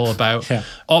 20-minute ramble about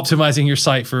optimizing your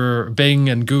site for Bing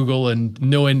and Google and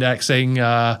no indexing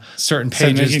certain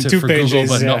pages for Google,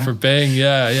 but not for Bing.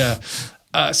 Yeah.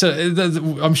 So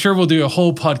I'm sure we'll do a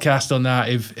whole podcast on that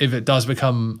if it does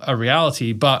become a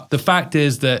reality. But the fact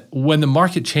is that when the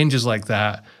market changes like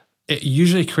that, it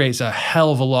usually creates a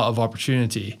hell of a lot of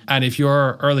opportunity. And if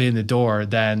you're early in the door,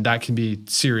 then that can be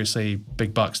seriously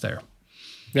big bucks there.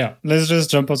 Yeah, let's just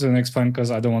jump on to the next point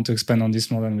because I don't want to expand on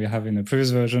this more than we have in the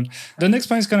previous version. The next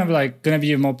point is kind of like going to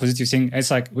be a more positive thing.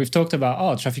 It's like we've talked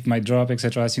about, traffic might drop,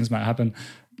 etc. Things might happen.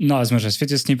 Not as much as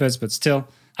feature snippets, but still.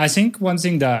 I think one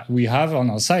thing that we have on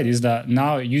our side is that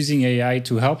now using AI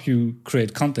to help you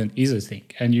create content is a thing.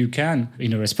 And you can,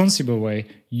 in a responsible way,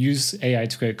 use AI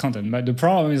to create content. But the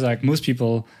problem is like most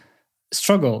people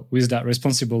struggle with that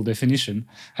responsible definition.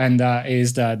 And that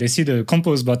is that they see the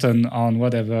compose button on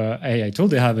whatever AI tool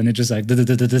they have, and it's just like,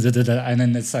 and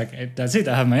then it's like, that's it,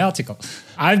 I have my article.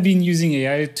 I've been using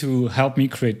AI to help me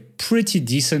create pretty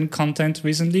decent content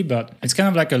recently, but it's kind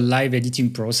of like a live editing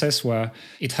process where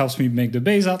it helps me make the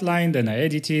base outline, then I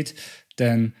edit it,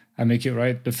 then I make it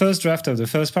write the first draft of the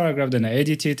first paragraph, then I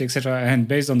edit it, etc. And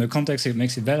based on the context, it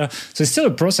makes it better. So it's still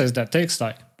a process that takes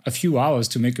like a few hours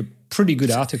to make a pretty good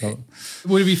article.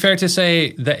 Would it be fair to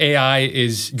say the AI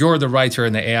is, you're the writer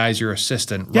and the AI is your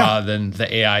assistant rather than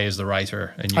the AI is the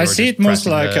writer and you're I see it most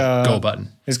like a go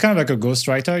button? It's kind of like a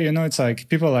ghostwriter, It's like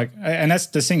people like, and that's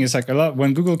the thing. It's like a lot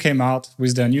when Google came out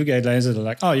with their new guidelines, they're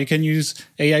like, oh, you can use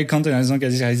AI content as long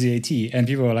as it has EAT, and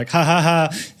people are like, ha,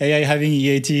 AI having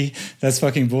EAT, that's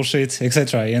fucking bullshit,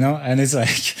 etc. And it's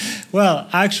like, well,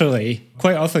 actually,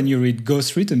 quite often you read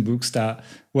ghost written books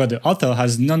where the author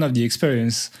has none of the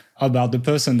experience about the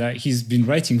person that he's been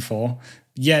writing for,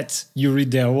 yet you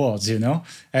read their words,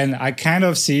 And I kind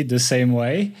of see it the same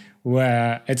way,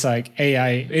 where it's like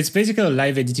AI, it's basically a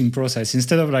live editing process.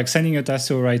 Instead of like sending a task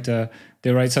to a writer,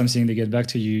 they write something, they get back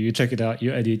to you, you check it out,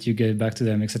 you edit, you get it back to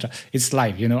them, etc. It's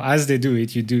live, as they do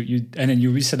it, and then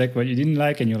you reselect what you didn't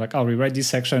like, and you're like, rewrite this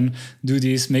section, do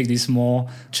this, make this more,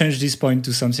 change this point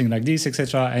to something like this,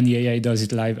 etc. And the AI does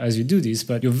it live as you do this,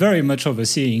 but you're very much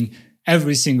overseeing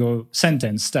every single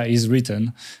sentence that is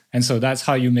written. And so that's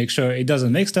how you make sure it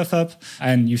doesn't make stuff up,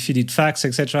 and you feed it facts,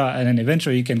 etc. And then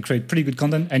eventually you can create pretty good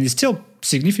content, and it's still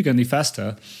significantly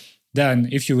faster than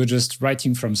if you were just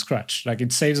writing from scratch. Like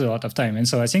it saves a lot of time. And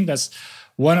so I think that's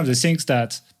one of the things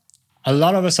that a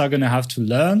lot of us are going to have to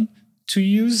learn to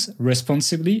use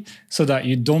responsibly so that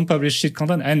you don't publish shit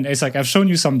content. And it's like, I've shown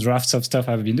you some drafts of stuff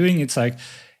I've been doing. It's like,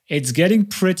 it's getting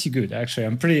pretty good, actually.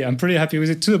 I'm pretty happy with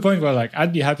it, to the point where like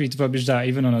I'd be happy to publish that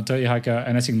even on Authority Hacker,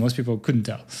 and I think most people couldn't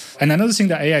tell. And another thing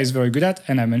that AI is very good at,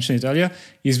 and I mentioned it earlier,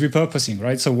 is repurposing,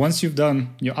 right? So once you've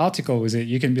done your article with it,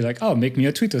 you can be like, oh, make me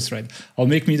a Twitter thread, or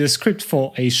make me the script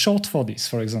for a short for this,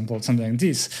 for example, something like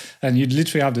this. And you'd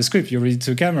literally have the script, you read it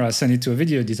to a camera, send it to a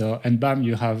video editor, and bam,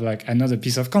 you have like another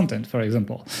piece of content, for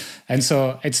example. And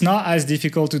so it's not as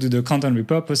difficult to do the content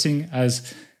repurposing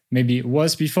as maybe it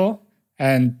was before.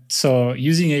 And so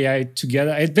using AI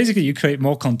together, basically you create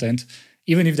more content,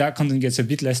 even if that content gets a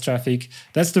bit less traffic.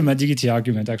 That's the Madigity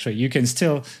argument, actually. You can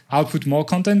still output more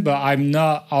content, but I'm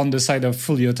not on the side of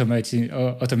fully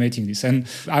automating this. And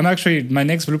I'm actually, my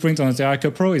next blueprint on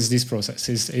Authority Pro is this process,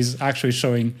 is actually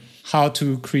showing how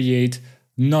to create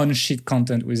non-shit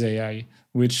content with AI,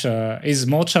 which is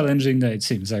more challenging than it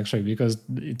seems, actually, because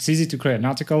it's easy to create an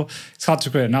article. It's hard to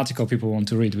create an article people want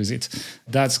to read with it.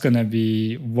 That's going to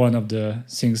be one of the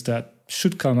things that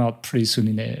should come out pretty soon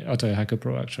in Authority Hacker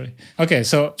Pro, actually. Okay,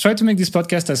 so try to make this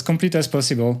podcast as complete as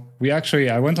possible.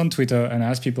 I went on Twitter and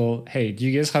asked people, hey, do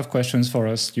you guys have questions for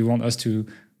us? Do you want us to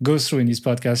go through in this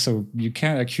podcast? So you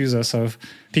can't accuse us of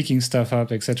picking stuff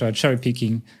up, etc., cherry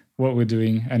picking what we're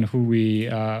doing and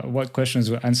what questions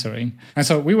we're answering. And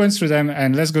so we went through them,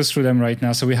 and let's go through them right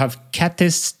now. So we have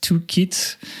Kates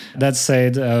Toolkit that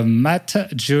said, Matt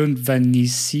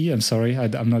Giovannissi, I'm sorry,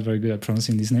 I'm not very good at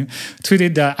pronouncing this name,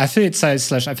 tweeted that affiliate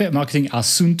sites / affiliate marketing are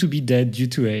soon to be dead due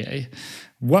to AI.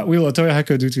 What will Authority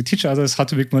Hacker do to teach others how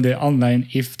to make money online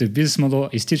if the business model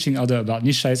is teaching others about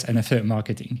niche sites and affiliate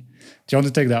marketing? Do you want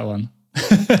to take that one?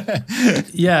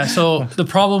 Yeah, so the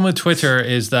problem with Twitter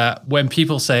is that when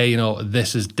people say,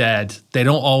 this is dead, they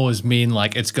don't always mean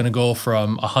like it's going to go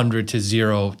from 100 to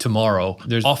 0 tomorrow.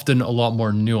 There's often a lot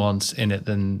more nuance in it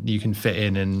than you can fit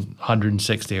in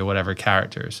 160 or whatever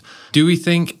characters. Do we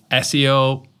think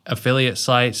SEO, affiliate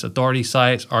sites, authority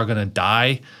sites are going to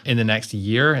die in the next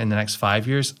year, in the next 5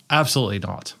 years? Absolutely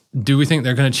not. Do we think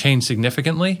they're going to change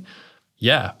significantly?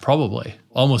 Yeah, probably.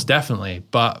 Almost definitely.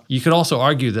 But you could also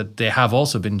argue that they have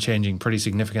also been changing pretty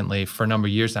significantly for a number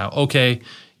of years now. Okay,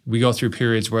 we go through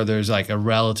periods where there's like a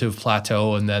relative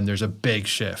plateau and then there's a big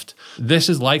shift. This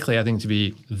is likely, I think, to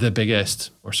be the biggest,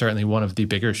 or certainly one of the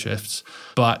bigger shifts.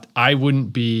 But I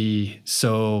wouldn't be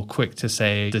so quick to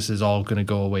say this is all going to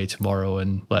go away tomorrow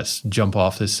and let's jump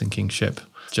off this sinking ship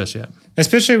just yet.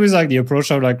 Especially with like the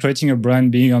approach of like creating a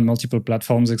brand, being on multiple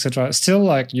platforms, etc. Still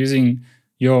like using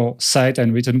your site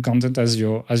and written content as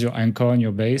your anchor and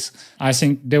your base. I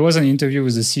think there was an interview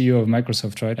with the CEO of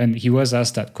Microsoft, right? And he was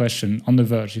asked that question on The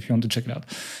Verge, if you want to check it out.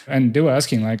 And they were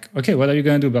asking like, okay, what are you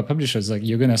going to do about publishers? Like,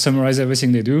 you're going to summarize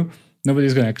everything they do.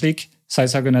 Nobody's going to click.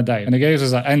 Sites are going to die. And the guy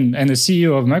was like, and the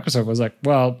CEO of Microsoft was like,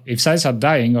 well, if sites are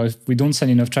dying, or if we don't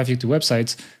send enough traffic to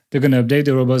websites, they're going to update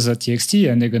the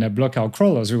robots.txt and they're going to block our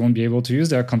crawlers. We won't be able to use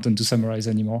their content to summarize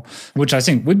anymore, which I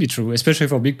think would be true, especially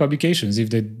for big publications. If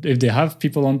they have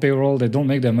people on payroll, they don't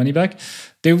make their money back,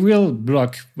 they will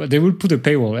put a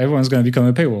paywall. Everyone's going to become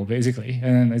a paywall, basically.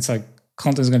 And it's like,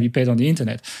 content is going to be paid on the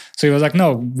internet. So he was like,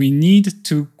 no, we need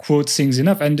to quote things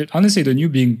enough. And honestly, the new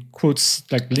Bing quotes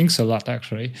like links a lot,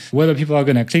 actually. Whether people are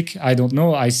going to click, I don't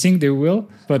know. I think they will.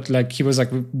 But like he was like,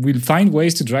 we'll find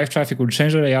ways to drive traffic. We'll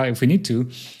change the AI if we need to.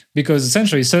 Because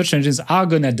essentially search engines are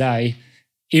going to die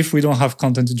if we don't have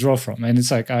content to draw from. And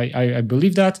it's like, I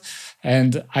believe that.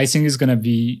 And I think it's going to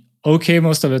be okay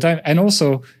most of the time. And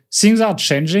also things are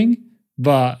changing.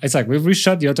 But it's like we've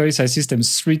reshot the authority site system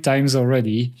 3 times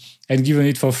already and given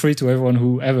it for free to everyone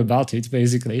who ever bought it,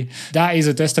 basically. That is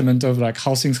a testament of like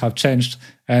how things have changed.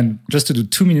 And just to do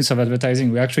 2 minutes of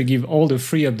advertising, we actually give all the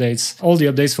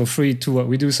updates for free to what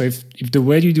we do. So if the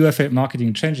way you do affiliate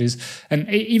marketing changes, and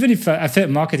even if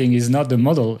affiliate marketing is not the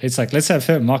model, it's like, let's say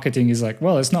affiliate marketing is like,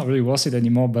 well, it's not really worth it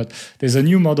anymore, but there's a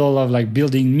new model of like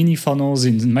building mini funnels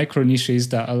in micro niches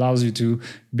that allows you to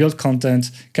build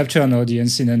content, capture an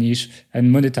audience in a niche,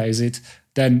 and monetize it.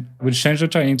 Then we'll change the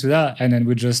training to that, and then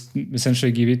we just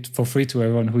essentially give it for free to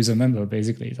everyone who is a member,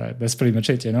 basically. That's pretty much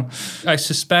it, I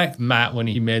suspect Matt, when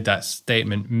he made that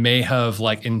statement, may have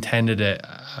like intended it,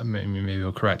 maybe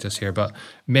he'll correct us here, but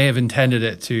may have intended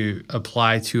it to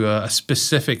apply to a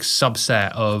specific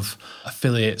subset of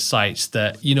affiliate sites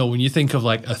that, when you think of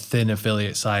like a thin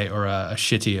affiliate site or a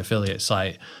shitty affiliate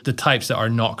site, the types that are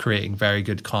not creating very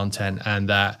good content and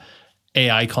that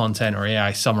AI content or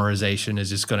AI summarization is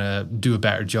just going to do a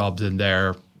better job than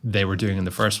they were doing in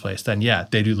the first place, then yeah,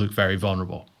 they do look very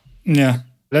vulnerable. Yeah.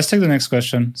 Let's take the next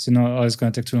question. So it's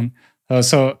going to take too long.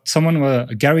 So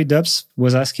Gary Dubs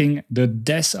was asking the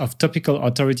death of topical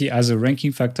authority as a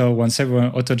ranking factor once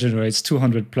everyone auto-generates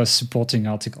 200 plus supporting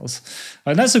articles.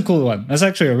 And that's a cool one. That's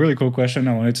actually a really cool question.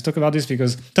 I wanted to talk about this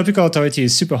because topical authority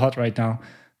is super hot right now.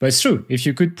 But it's true. If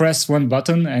you could press one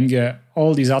button and get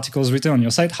all these articles written on your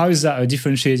site, how is that a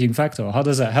differentiating factor? How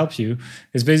does that help you?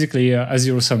 It's basically a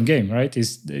zero-sum game, right?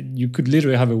 You could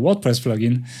literally have a WordPress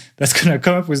plugin that's going to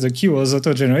come up with the keywords,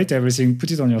 auto-generate everything, put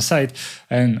it on your site,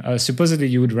 and supposedly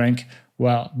you would rank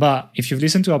well. But if you've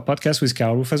listened to our podcast with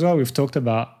Carl Roof as well, we've talked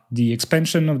about the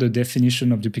expansion of the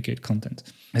definition of duplicate content.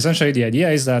 Essentially, the idea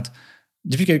is that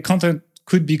duplicate content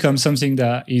could become something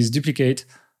that is duplicate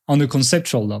on a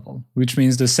conceptual level, which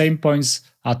means the same points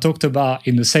are talked about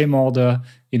in the same order,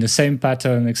 in the same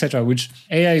pattern, etc., which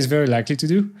AI is very likely to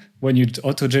do when you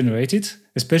auto-generate it,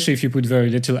 especially if you put very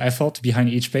little effort behind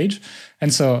each page.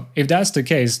 And so if that's the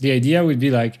case, the idea would be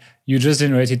like you just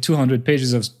generated 200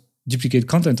 pages of duplicate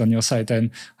content on your site,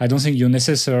 and I don't think you're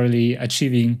necessarily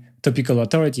achieving topical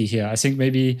authority here. I think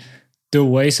maybe the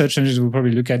way search engines will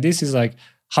probably look at this is like,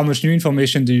 how much new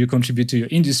information do you contribute to your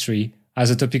industry as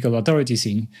a topical authority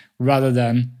thing, rather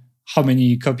than how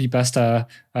many copy pasta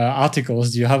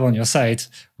articles do you have on your site,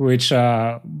 which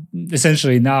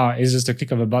essentially now is just a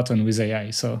click of a button with AI.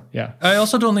 So yeah. I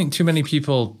also don't think too many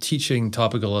people teaching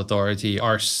topical authority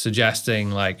are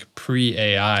suggesting like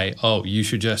pre-AI, oh, you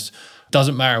should just,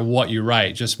 doesn't matter what you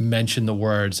write, just mention the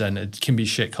words and it can be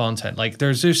shit content. Like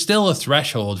there's still a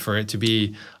threshold for it to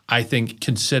be, I think,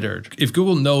 considered. If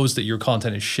Google knows that your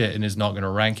content is shit and is not going to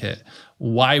rank it,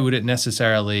 why would it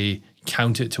necessarily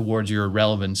count it towards your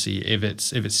relevancy if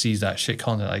it sees that shit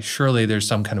content? Like surely there's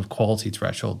some kind of quality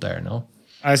threshold there, no?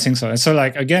 I think so. And so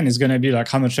like, again, it's going to be like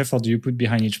how much effort do you put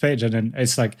behind each page? And then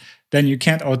it's like, then you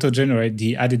can't auto-generate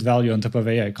the added value on top of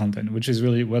AI content, which is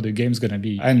really where the game's going to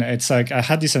be. And it's like, I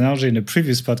had this analogy in the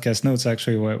previous podcast notes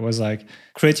actually, where it was like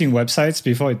creating websites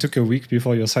before, it took a week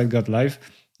before your site got live.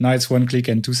 Now it's 1 click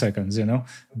and 2 seconds, you know?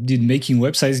 Did making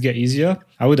websites get easier?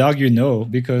 I would argue no,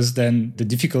 because then the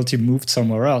difficulty moved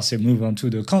somewhere else. It moved onto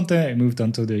the content, it moved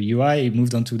onto the UI, it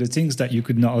moved onto the things that you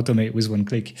could not automate with 1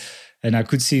 click. And I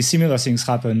could see similar things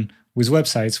happen with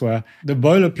websites where the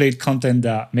boilerplate content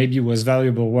that maybe was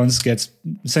valuable once gets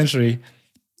essentially,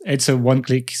 it's a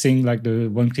 1-click thing like the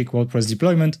 1-click WordPress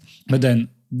deployment, but then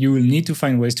you will need to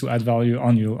find ways to add value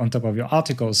on top of your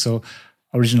articles. So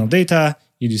original data,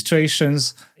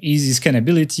 illustrations, easy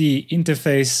scannability,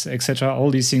 interface, etc.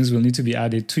 All these things will need to be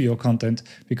added to your content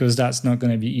because that's not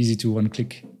going to be easy to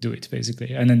 1-click do it,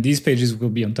 basically. And then these pages will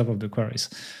be on top of the queries.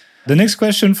 The next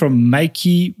question from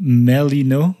Mikey T.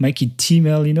 Melino,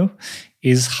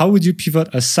 is how would you pivot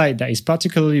a site that is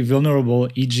particularly vulnerable,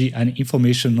 e.g. an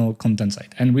informational content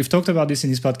site? And we've talked about this in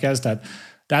this podcast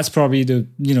that's probably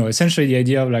essentially the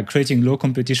idea of like creating low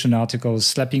competition articles,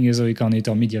 slapping Ezoic on it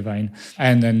or Mediavine,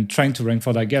 and then trying to rank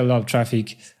for that, get a lot of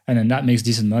traffic, and then that makes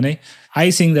decent money.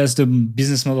 I think that's the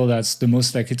business model that's the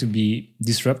most likely to be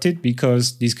disrupted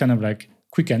because these kind of like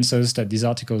quick answers that these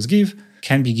articles give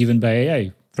can be given by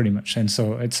AI pretty much. And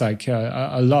so it's like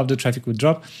a lot of the traffic would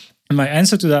drop. And my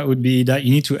answer to that would be that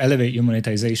you need to elevate your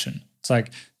monetization. It's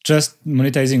like just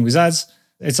monetizing with ads.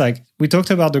 It's like we talked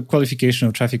about the qualification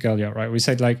of traffic earlier, right? We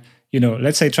said like,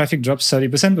 let's say traffic drops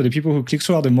 30%, but the people who click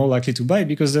through are the more likely to buy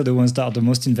because they're the ones that are the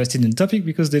most invested in the topic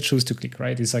because they choose to click,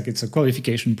 right? It's like it's a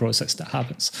qualification process that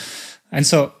happens. And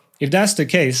so if that's the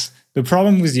case, the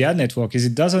problem with the ad network is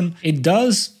it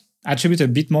does attribute a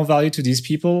bit more value to these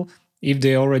people if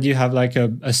they already have like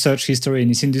a search history in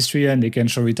this industry and they can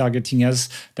show retargeting ads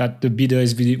that the bidder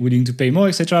is willing to pay more,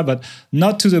 etc. But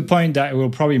not to the point that it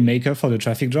will probably make up for the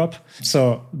traffic drop.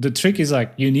 So the trick is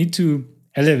like you need to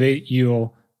elevate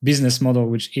your business model,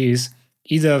 which is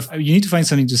either you need to find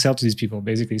something to sell to these people,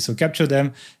 basically. So capture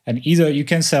them, and either you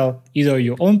can sell either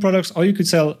your own products or you could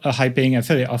sell a high-paying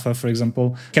affiliate offer, for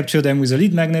example. Capture them with a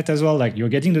lead magnet as well. Like you're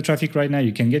getting the traffic right now.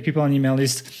 You can get people on email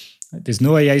list. There's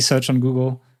no AI search on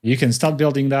Google. You can start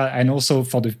building that. And also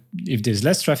if there's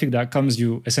less traffic that comes,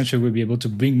 you essentially will be able to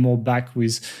bring more back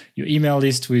with your email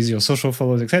list, with your social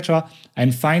followers, etc.,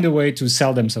 and find a way to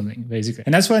sell them something, basically.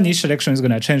 And that's why niche selection is going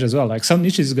to change as well. Like some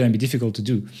niches is going to be difficult to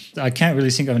do. I can't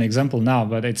really think of an example now,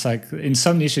 but it's like in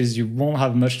some niches, you won't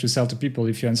have much to sell to people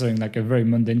if you're answering like a very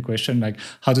mundane question, like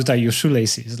how to tie your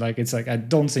shoelaces. Like it's like, I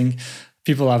don't think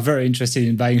people are very interested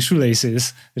in buying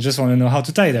shoelaces. They just want to know how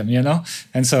to tie them,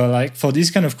 And so like for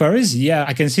these kind of queries, yeah,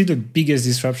 I can see the biggest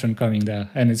disruption coming there.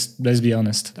 And let's be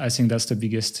honest, I think that's the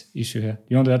biggest issue here.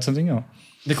 You want to add something? Or?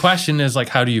 The question is like,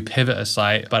 how do you pivot a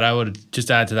site? But I would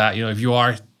just add to that, if you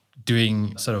are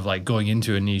doing sort of like going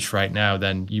into a niche right now,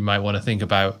 then you might want to think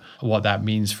about what that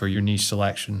means for your niche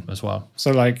selection as well.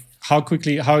 So like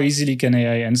how easily can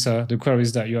AI answer the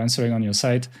queries that you're answering on your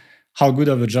site? How good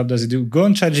of a job does it do? Go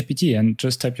on ChatGPT and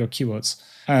just type your keywords,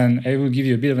 and it will give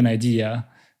you a bit of an idea.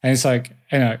 And it's like,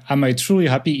 am I truly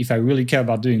happy if I really care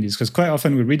about doing this? Because quite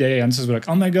often we read AI answers, we're like,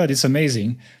 oh my God, it's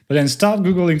amazing. But then start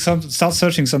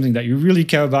searching something that you really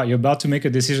care about. You're about to make a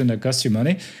decision that costs you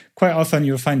money. Quite often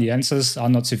you'll find the answers are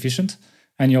not sufficient,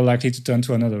 and you're likely to turn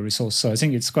to another resource. So I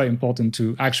think it's quite important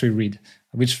to actually read,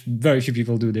 which very few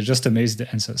people do. They're just amazed at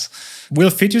the answers.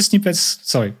 Will feature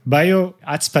snippets, Bio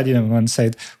at Spadina1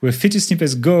 said, will feature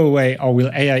snippets go away, or will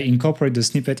AI incorporate the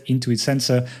snippet into its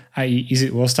answer, i.e. is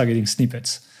it worth targeting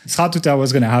snippets? It's hard to tell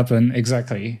what's going to happen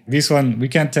exactly. This one, we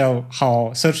can't tell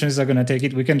how search engines are going to take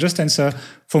it. We can just answer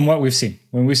from what we've seen.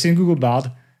 When we've seen Google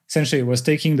Bard, essentially it was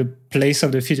taking the place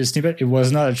of the feature snippet. It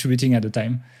was not attributing at the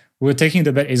time. We're taking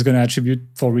the bet it's going to attribute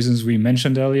for reasons we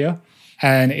mentioned earlier.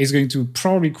 And it's going to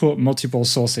probably quote multiple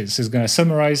sources. It's going to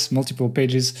summarize multiple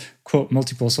pages, quote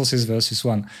multiple sources versus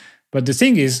one. But the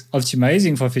thing is,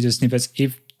 optimizing for feature snippets,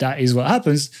 if that is what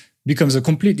happens, becomes a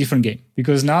complete different game.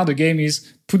 Because now the game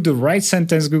is put the right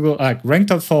sentence, Google, rank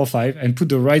top 4 or 5, and put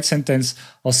the right sentence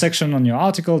or section on your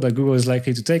article that Google is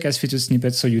likely to take as feature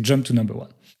snippets, so you jump to number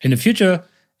 1. In the future,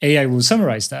 AI will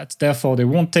summarize that. Therefore, they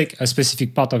won't take a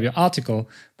specific part of your article,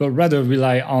 but rather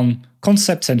rely on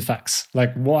concepts and facts,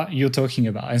 like what you're talking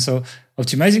about. And so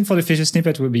optimizing for the feature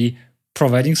snippet will be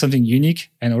providing something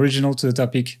unique and original to the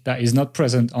topic that is not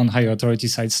present on higher authority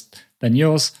sites than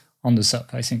yours on the sub,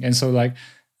 I think. And so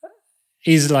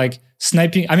is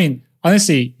sniping. I mean,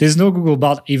 honestly, there's no Google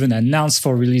Bard even announced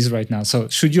for release right now. So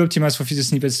should you optimize for feature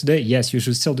snippets today? Yes, you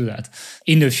should still do that.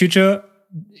 In the future,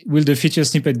 will the feature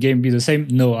snippet game be the same?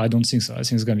 No, I don't think so. I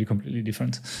think it's going to be completely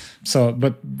different. So,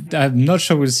 but I'm not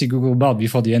sure we'll see Google Bard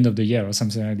before the end of the year or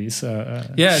something like this.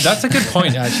 Yeah, that's a good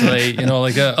point, actually.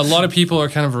 A lot of people are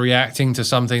kind of reacting to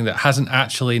something that hasn't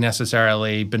actually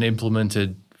necessarily been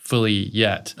implemented fully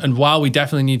yet. And while we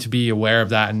definitely need to be aware of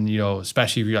that, and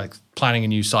especially if you're planning a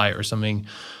new site or something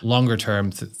longer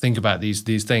term, think about these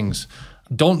things.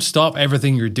 Don't stop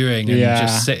everything you're doing and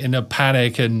just sit in a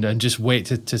panic and just wait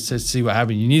to see what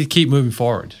happens. You need to keep moving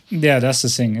forward. Yeah, that's the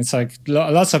thing. It's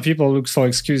lots of people look for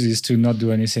excuses to not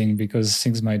do anything because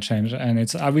things might change. And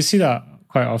we see that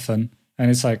quite often. And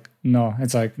it's no,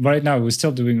 it's right now we're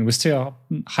still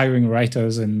hiring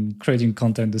writers and creating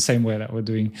content the same way that we're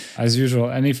doing as usual.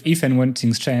 And if and when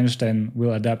things change, then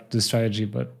we'll adapt the strategy.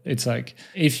 But it's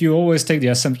if you always take the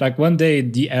assumption, one day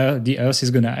the Earth is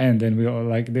going to end and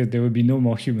there will be no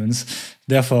more humans.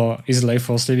 Therefore, is life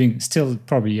worth living? Still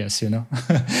probably yes, So,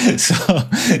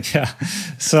 yeah.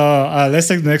 So let's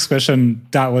take the next question.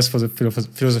 That was for the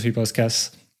philosophy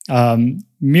podcast.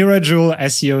 Mirajul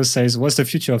SEO says, what's the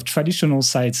future of traditional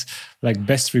sites like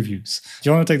Best Reviews? Do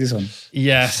you want to take this one?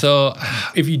 Yeah. So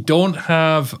if you don't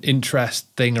have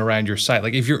interesting around your site,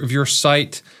 if your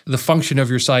site, the function of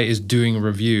your site is doing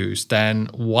reviews,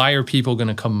 then why are people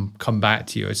going to come back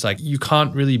to you? It's you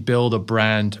can't really build a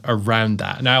brand around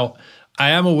that. Now,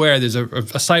 I am aware there's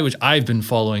a site which I've been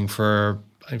following for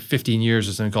 15 years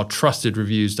or something called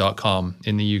trustedreviews.com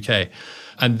in the UK.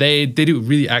 And they do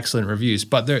really excellent reviews,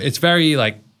 but it's very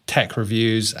tech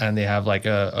reviews, and they have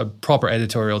a proper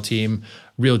editorial team,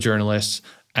 real journalists,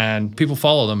 and people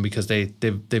follow them because they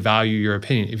value your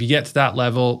opinion. If you get to that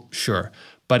level, sure.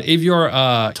 But if you're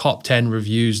top 10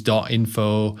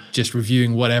 reviews.info, just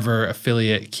reviewing whatever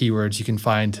affiliate keywords you can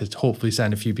find to hopefully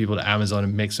send a few people to Amazon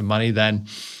and make some money, then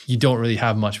you don't really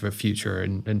have much of a future,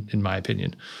 in my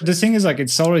opinion. The thing is,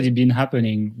 it's already been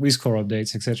happening with core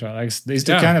updates, etc. It's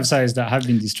the kind of sites that have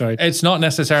been destroyed. It's not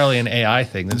necessarily an AI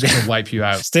thing that's going to wipe you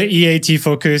out. It's the EAT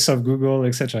focus of Google,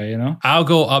 etc.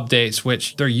 Algo updates,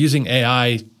 which they're using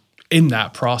AI in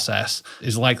that process,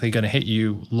 is likely going to hit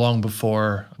you long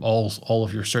before all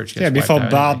of your search gets before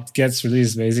wiped out. Bard gets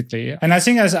released, basically. And I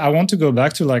think I want to go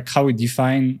back to how we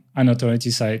define an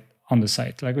authority site on the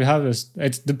site. We have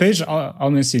the page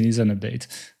honestly needs an update.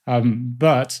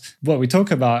 But what we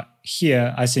talk about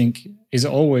here, I think, is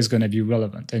always going to be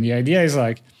relevant. And the idea is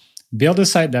build a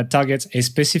site that targets a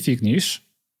specific niche,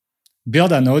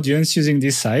 build an audience using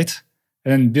this site,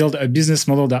 and then build a business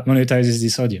model that monetizes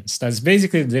this audience. That's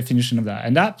basically the definition of that.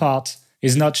 And that part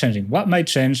is not changing. What might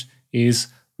change is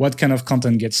what kind of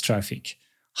content gets traffic.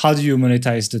 How do you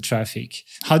monetize the traffic?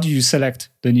 How do you select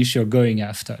the niche you're going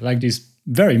after? These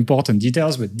very important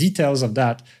details, but details of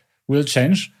that will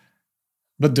change.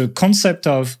 But the concept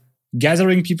of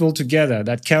gathering people together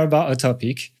that care about a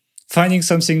topic, finding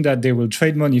something that they will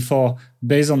trade money for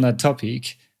based on that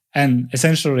topic, and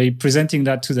essentially presenting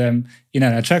that to them in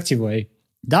an attractive way,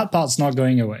 that part's not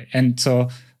going away. And so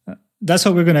that's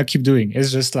what we're going to keep doing.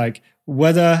 It's just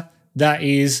whether that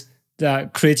is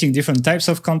that creating different types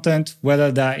of content,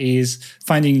 whether that is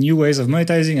finding new ways of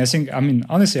monetizing.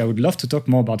 Honestly, I would love to talk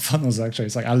more about funnels, actually.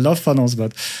 It's like, I love funnels,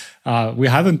 but we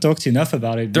haven't talked enough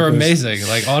about it. They're amazing.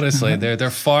 Like, honestly, they're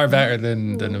far better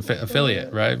than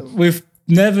affiliate, right? We've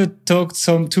never talked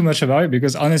too much about it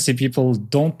because honestly, people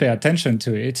don't pay attention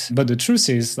to it. But the truth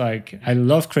is, like, I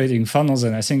love creating funnels,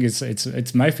 and I think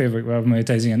it's my favorite way of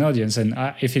monetizing an audience. And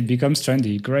if it becomes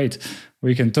trendy, great.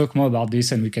 We can talk more about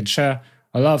this, and we can share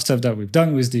a lot of stuff that we've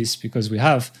done with this, because we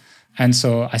have. And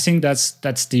so I think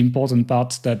that's the important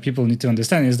part that people need to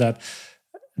understand, is that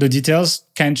the details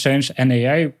can change, and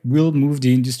AI will move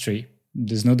the industry.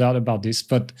 There's no doubt about this,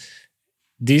 but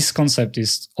this concept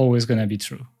is always going to be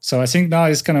true. So I think now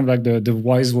it's kind of like the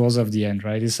wise words of the end,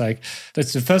 right? It's like,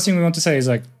 that's the first thing we want to say, is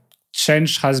like,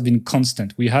 change has been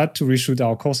constant. We had to reshoot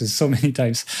our courses so many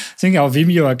times. I think our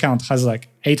Vimeo account has like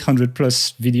 800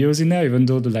 plus videos in there, even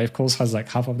though the live course has like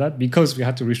half of that, because we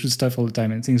had to reshoot stuff all the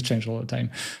time and things change all the time.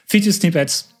 Feature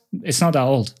snippets, it's not that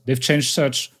old. They've changed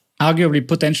search arguably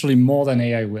potentially more than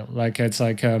AI will. Like, it's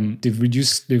like they've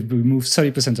removed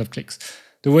 30% of clicks.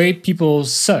 The way people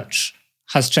search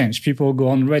has changed. People go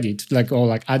on Reddit,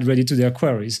 or add Reddit to their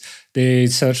queries. They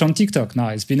search on TikTok now.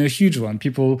 It's been a huge one.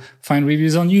 People find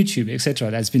reviews on YouTube,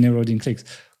 etc. That's been eroding clicks.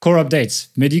 Core updates,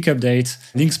 Medic update,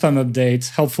 link spam update,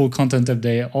 helpful content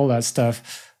update, all that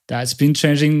stuff. That's been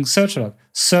changing search a lot.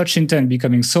 Search intent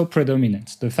becoming so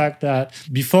predominant. The fact that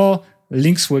before,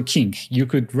 links were king. You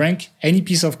could rank any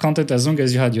piece of content as long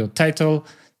as you had your title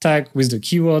tag with the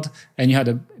keyword, and you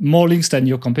had more links than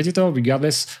your competitor,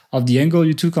 regardless of the angle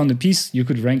you took on the piece, you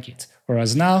could rank it.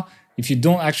 Whereas now, if you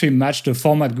don't actually match the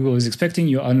format Google is expecting,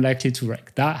 you're unlikely to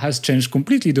rank. That has changed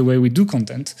completely the way we do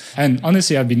content. And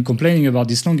honestly, I've been complaining about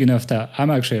this long enough that I'm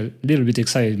actually a little bit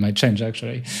excited it might change,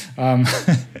 actually.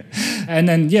 And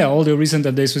then, all the recent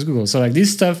updates with Google. So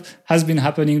this stuff has been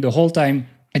happening the whole time.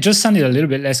 It just sounded a little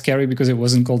bit less scary because it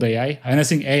wasn't called AI. And I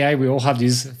think AI, we all have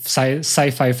these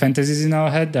sci-fi fantasies in our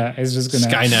head that is just going to...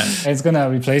 Skynet. It's going to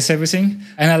replace everything.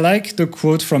 And I like the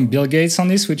quote from Bill Gates on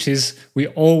this, which is, we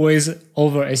always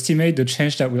overestimate the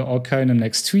change that will occur in the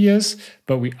next 2 years,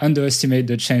 but we underestimate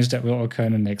the change that will occur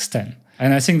in the next 10.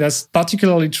 And I think that's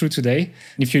particularly true today.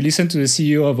 If you listen to the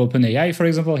CEO of OpenAI, for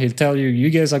example, he'll tell you, you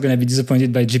guys are going to be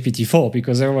disappointed by GPT-4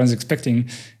 because everyone's expecting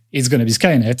it's going to be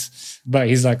Skynet. But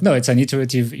he's like, no, it's an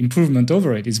iterative improvement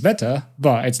over it. It's better,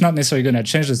 but it's not necessarily going to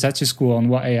change the status quo on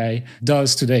what AI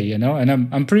does today, And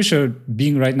I'm pretty sure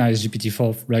Bing right now is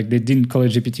GPT-4. Like, they didn't call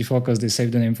it GPT-4 because they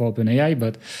saved the name for OpenAI,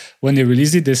 but when they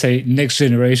released it, they say next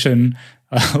generation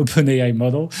OpenAI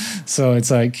model. So it's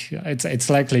like, it's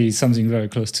likely something very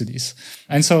close to this.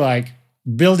 And so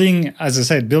building, as I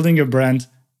said, building a brand,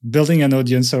 building an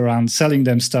audience around, selling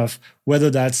them stuff, whether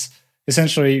that's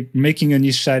essentially making a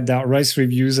niche site that writes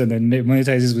reviews and then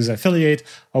monetizes with affiliate,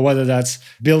 or whether that's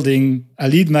building a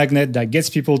lead magnet that gets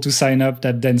people to sign up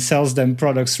that then sells them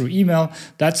products through email.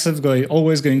 That's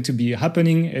always going to be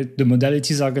happening. The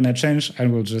modalities are going to change,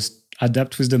 and we'll just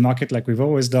adapt with the market like we've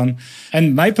always done.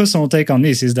 And my personal take on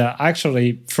this is that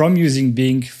actually, from using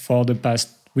Bing for the past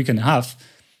week and a half,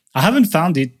 I haven't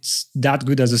found it that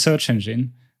good as a search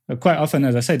engine. Quite often,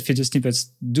 as I said, feature snippets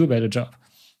do a better job.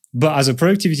 But as a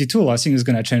productivity tool, I think it's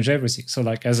going to change everything. So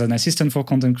as an assistant for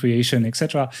content creation,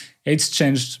 etc., it's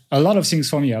changed a lot of things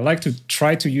for me. I like to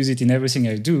try to use it in everything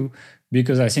I do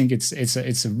because I think it's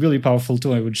a really powerful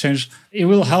tool. It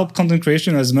will help content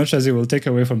creation as much as it will take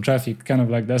away from traffic. Kind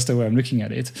of that's the way I'm looking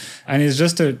at it. And it's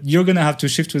just you're going to have to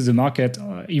shift with the market,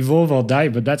 evolve or die.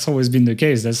 But that's always been the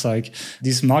case. That's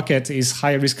this market is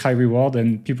high risk, high reward,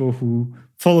 and people who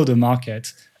follow the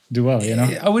market do well,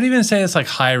 I wouldn't even say it's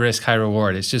high risk, high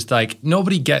reward. It's just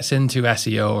nobody gets into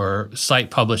SEO or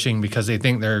site publishing because they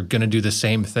think they're going to do the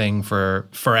same thing for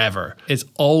forever. It's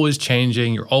always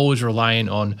changing. You're always relying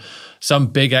on some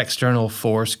big external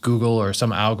force, Google or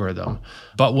some algorithm.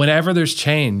 But whenever there's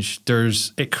change,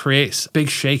 it creates big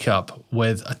shakeup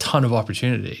with a ton of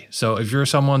opportunity. So if you're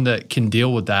someone that can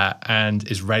deal with that and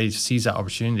is ready to seize that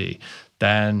opportunity,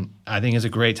 then I think it's a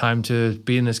great time to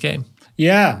be in this game.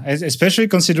 Yeah, especially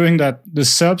considering that the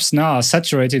SERPs now are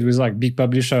saturated with big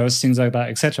publishers, things like that,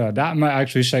 etc. That might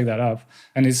actually shake that up.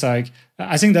 And it's I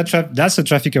think that's a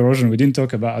traffic erosion we didn't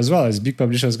talk about, as well as big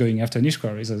publishers going after niche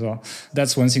queries as well.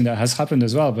 That's one thing that has happened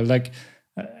as well. But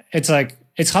it's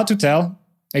hard to tell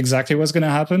exactly what's going to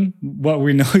happen. What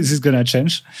we know is it's going to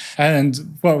change.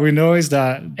 And what we know is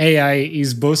that AI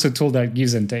is both a tool that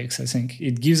gives and takes, I think.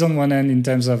 It gives on one end in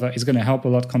terms of it's going to help a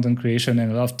lot content creation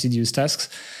and a lot of tedious tasks.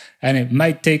 And it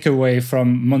might take away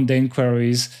from mundane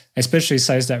queries, especially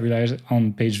sites that rely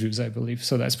on page views, I believe.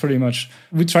 So that's pretty much,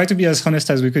 we try to be as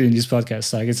honest as we could in this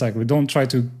podcast. We don't try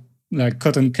to like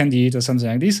cotton candy or something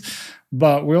like this.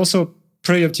 But we're also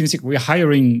pretty optimistic. We're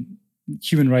hiring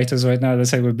human writers right now. Let's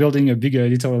say we're building a bigger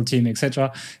editorial team,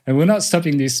 etc. And we're not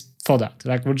stopping this for that.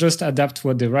 Like we'll just adapt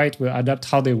what they write. We'll adapt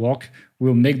how they work.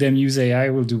 We'll make them use AI.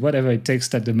 We'll do whatever it takes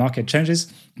that the market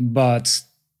changes. But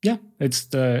yeah,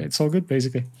 it's all good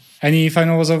basically. Any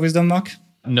final words of wisdom, Mark?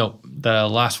 No, the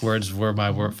last words were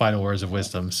my final words of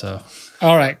wisdom. So,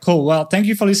 all right, cool. Well, thank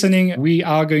you for listening. We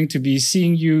are going to be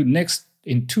seeing you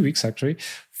in 2 weeks, actually,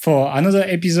 for another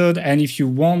episode. And if you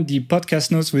want the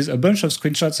podcast notes with a bunch of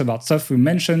screenshots about stuff we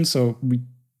mentioned, so we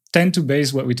tend to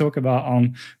base what we talk about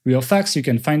on real facts, you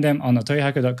can find them on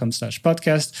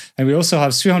authorityhacker.com/podcast. And we also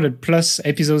have 300 plus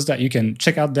episodes that you can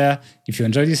check out there. If you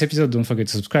enjoyed this episode, don't forget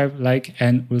to subscribe, like,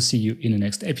 and we'll see you in the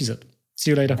next episode.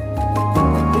 See you later.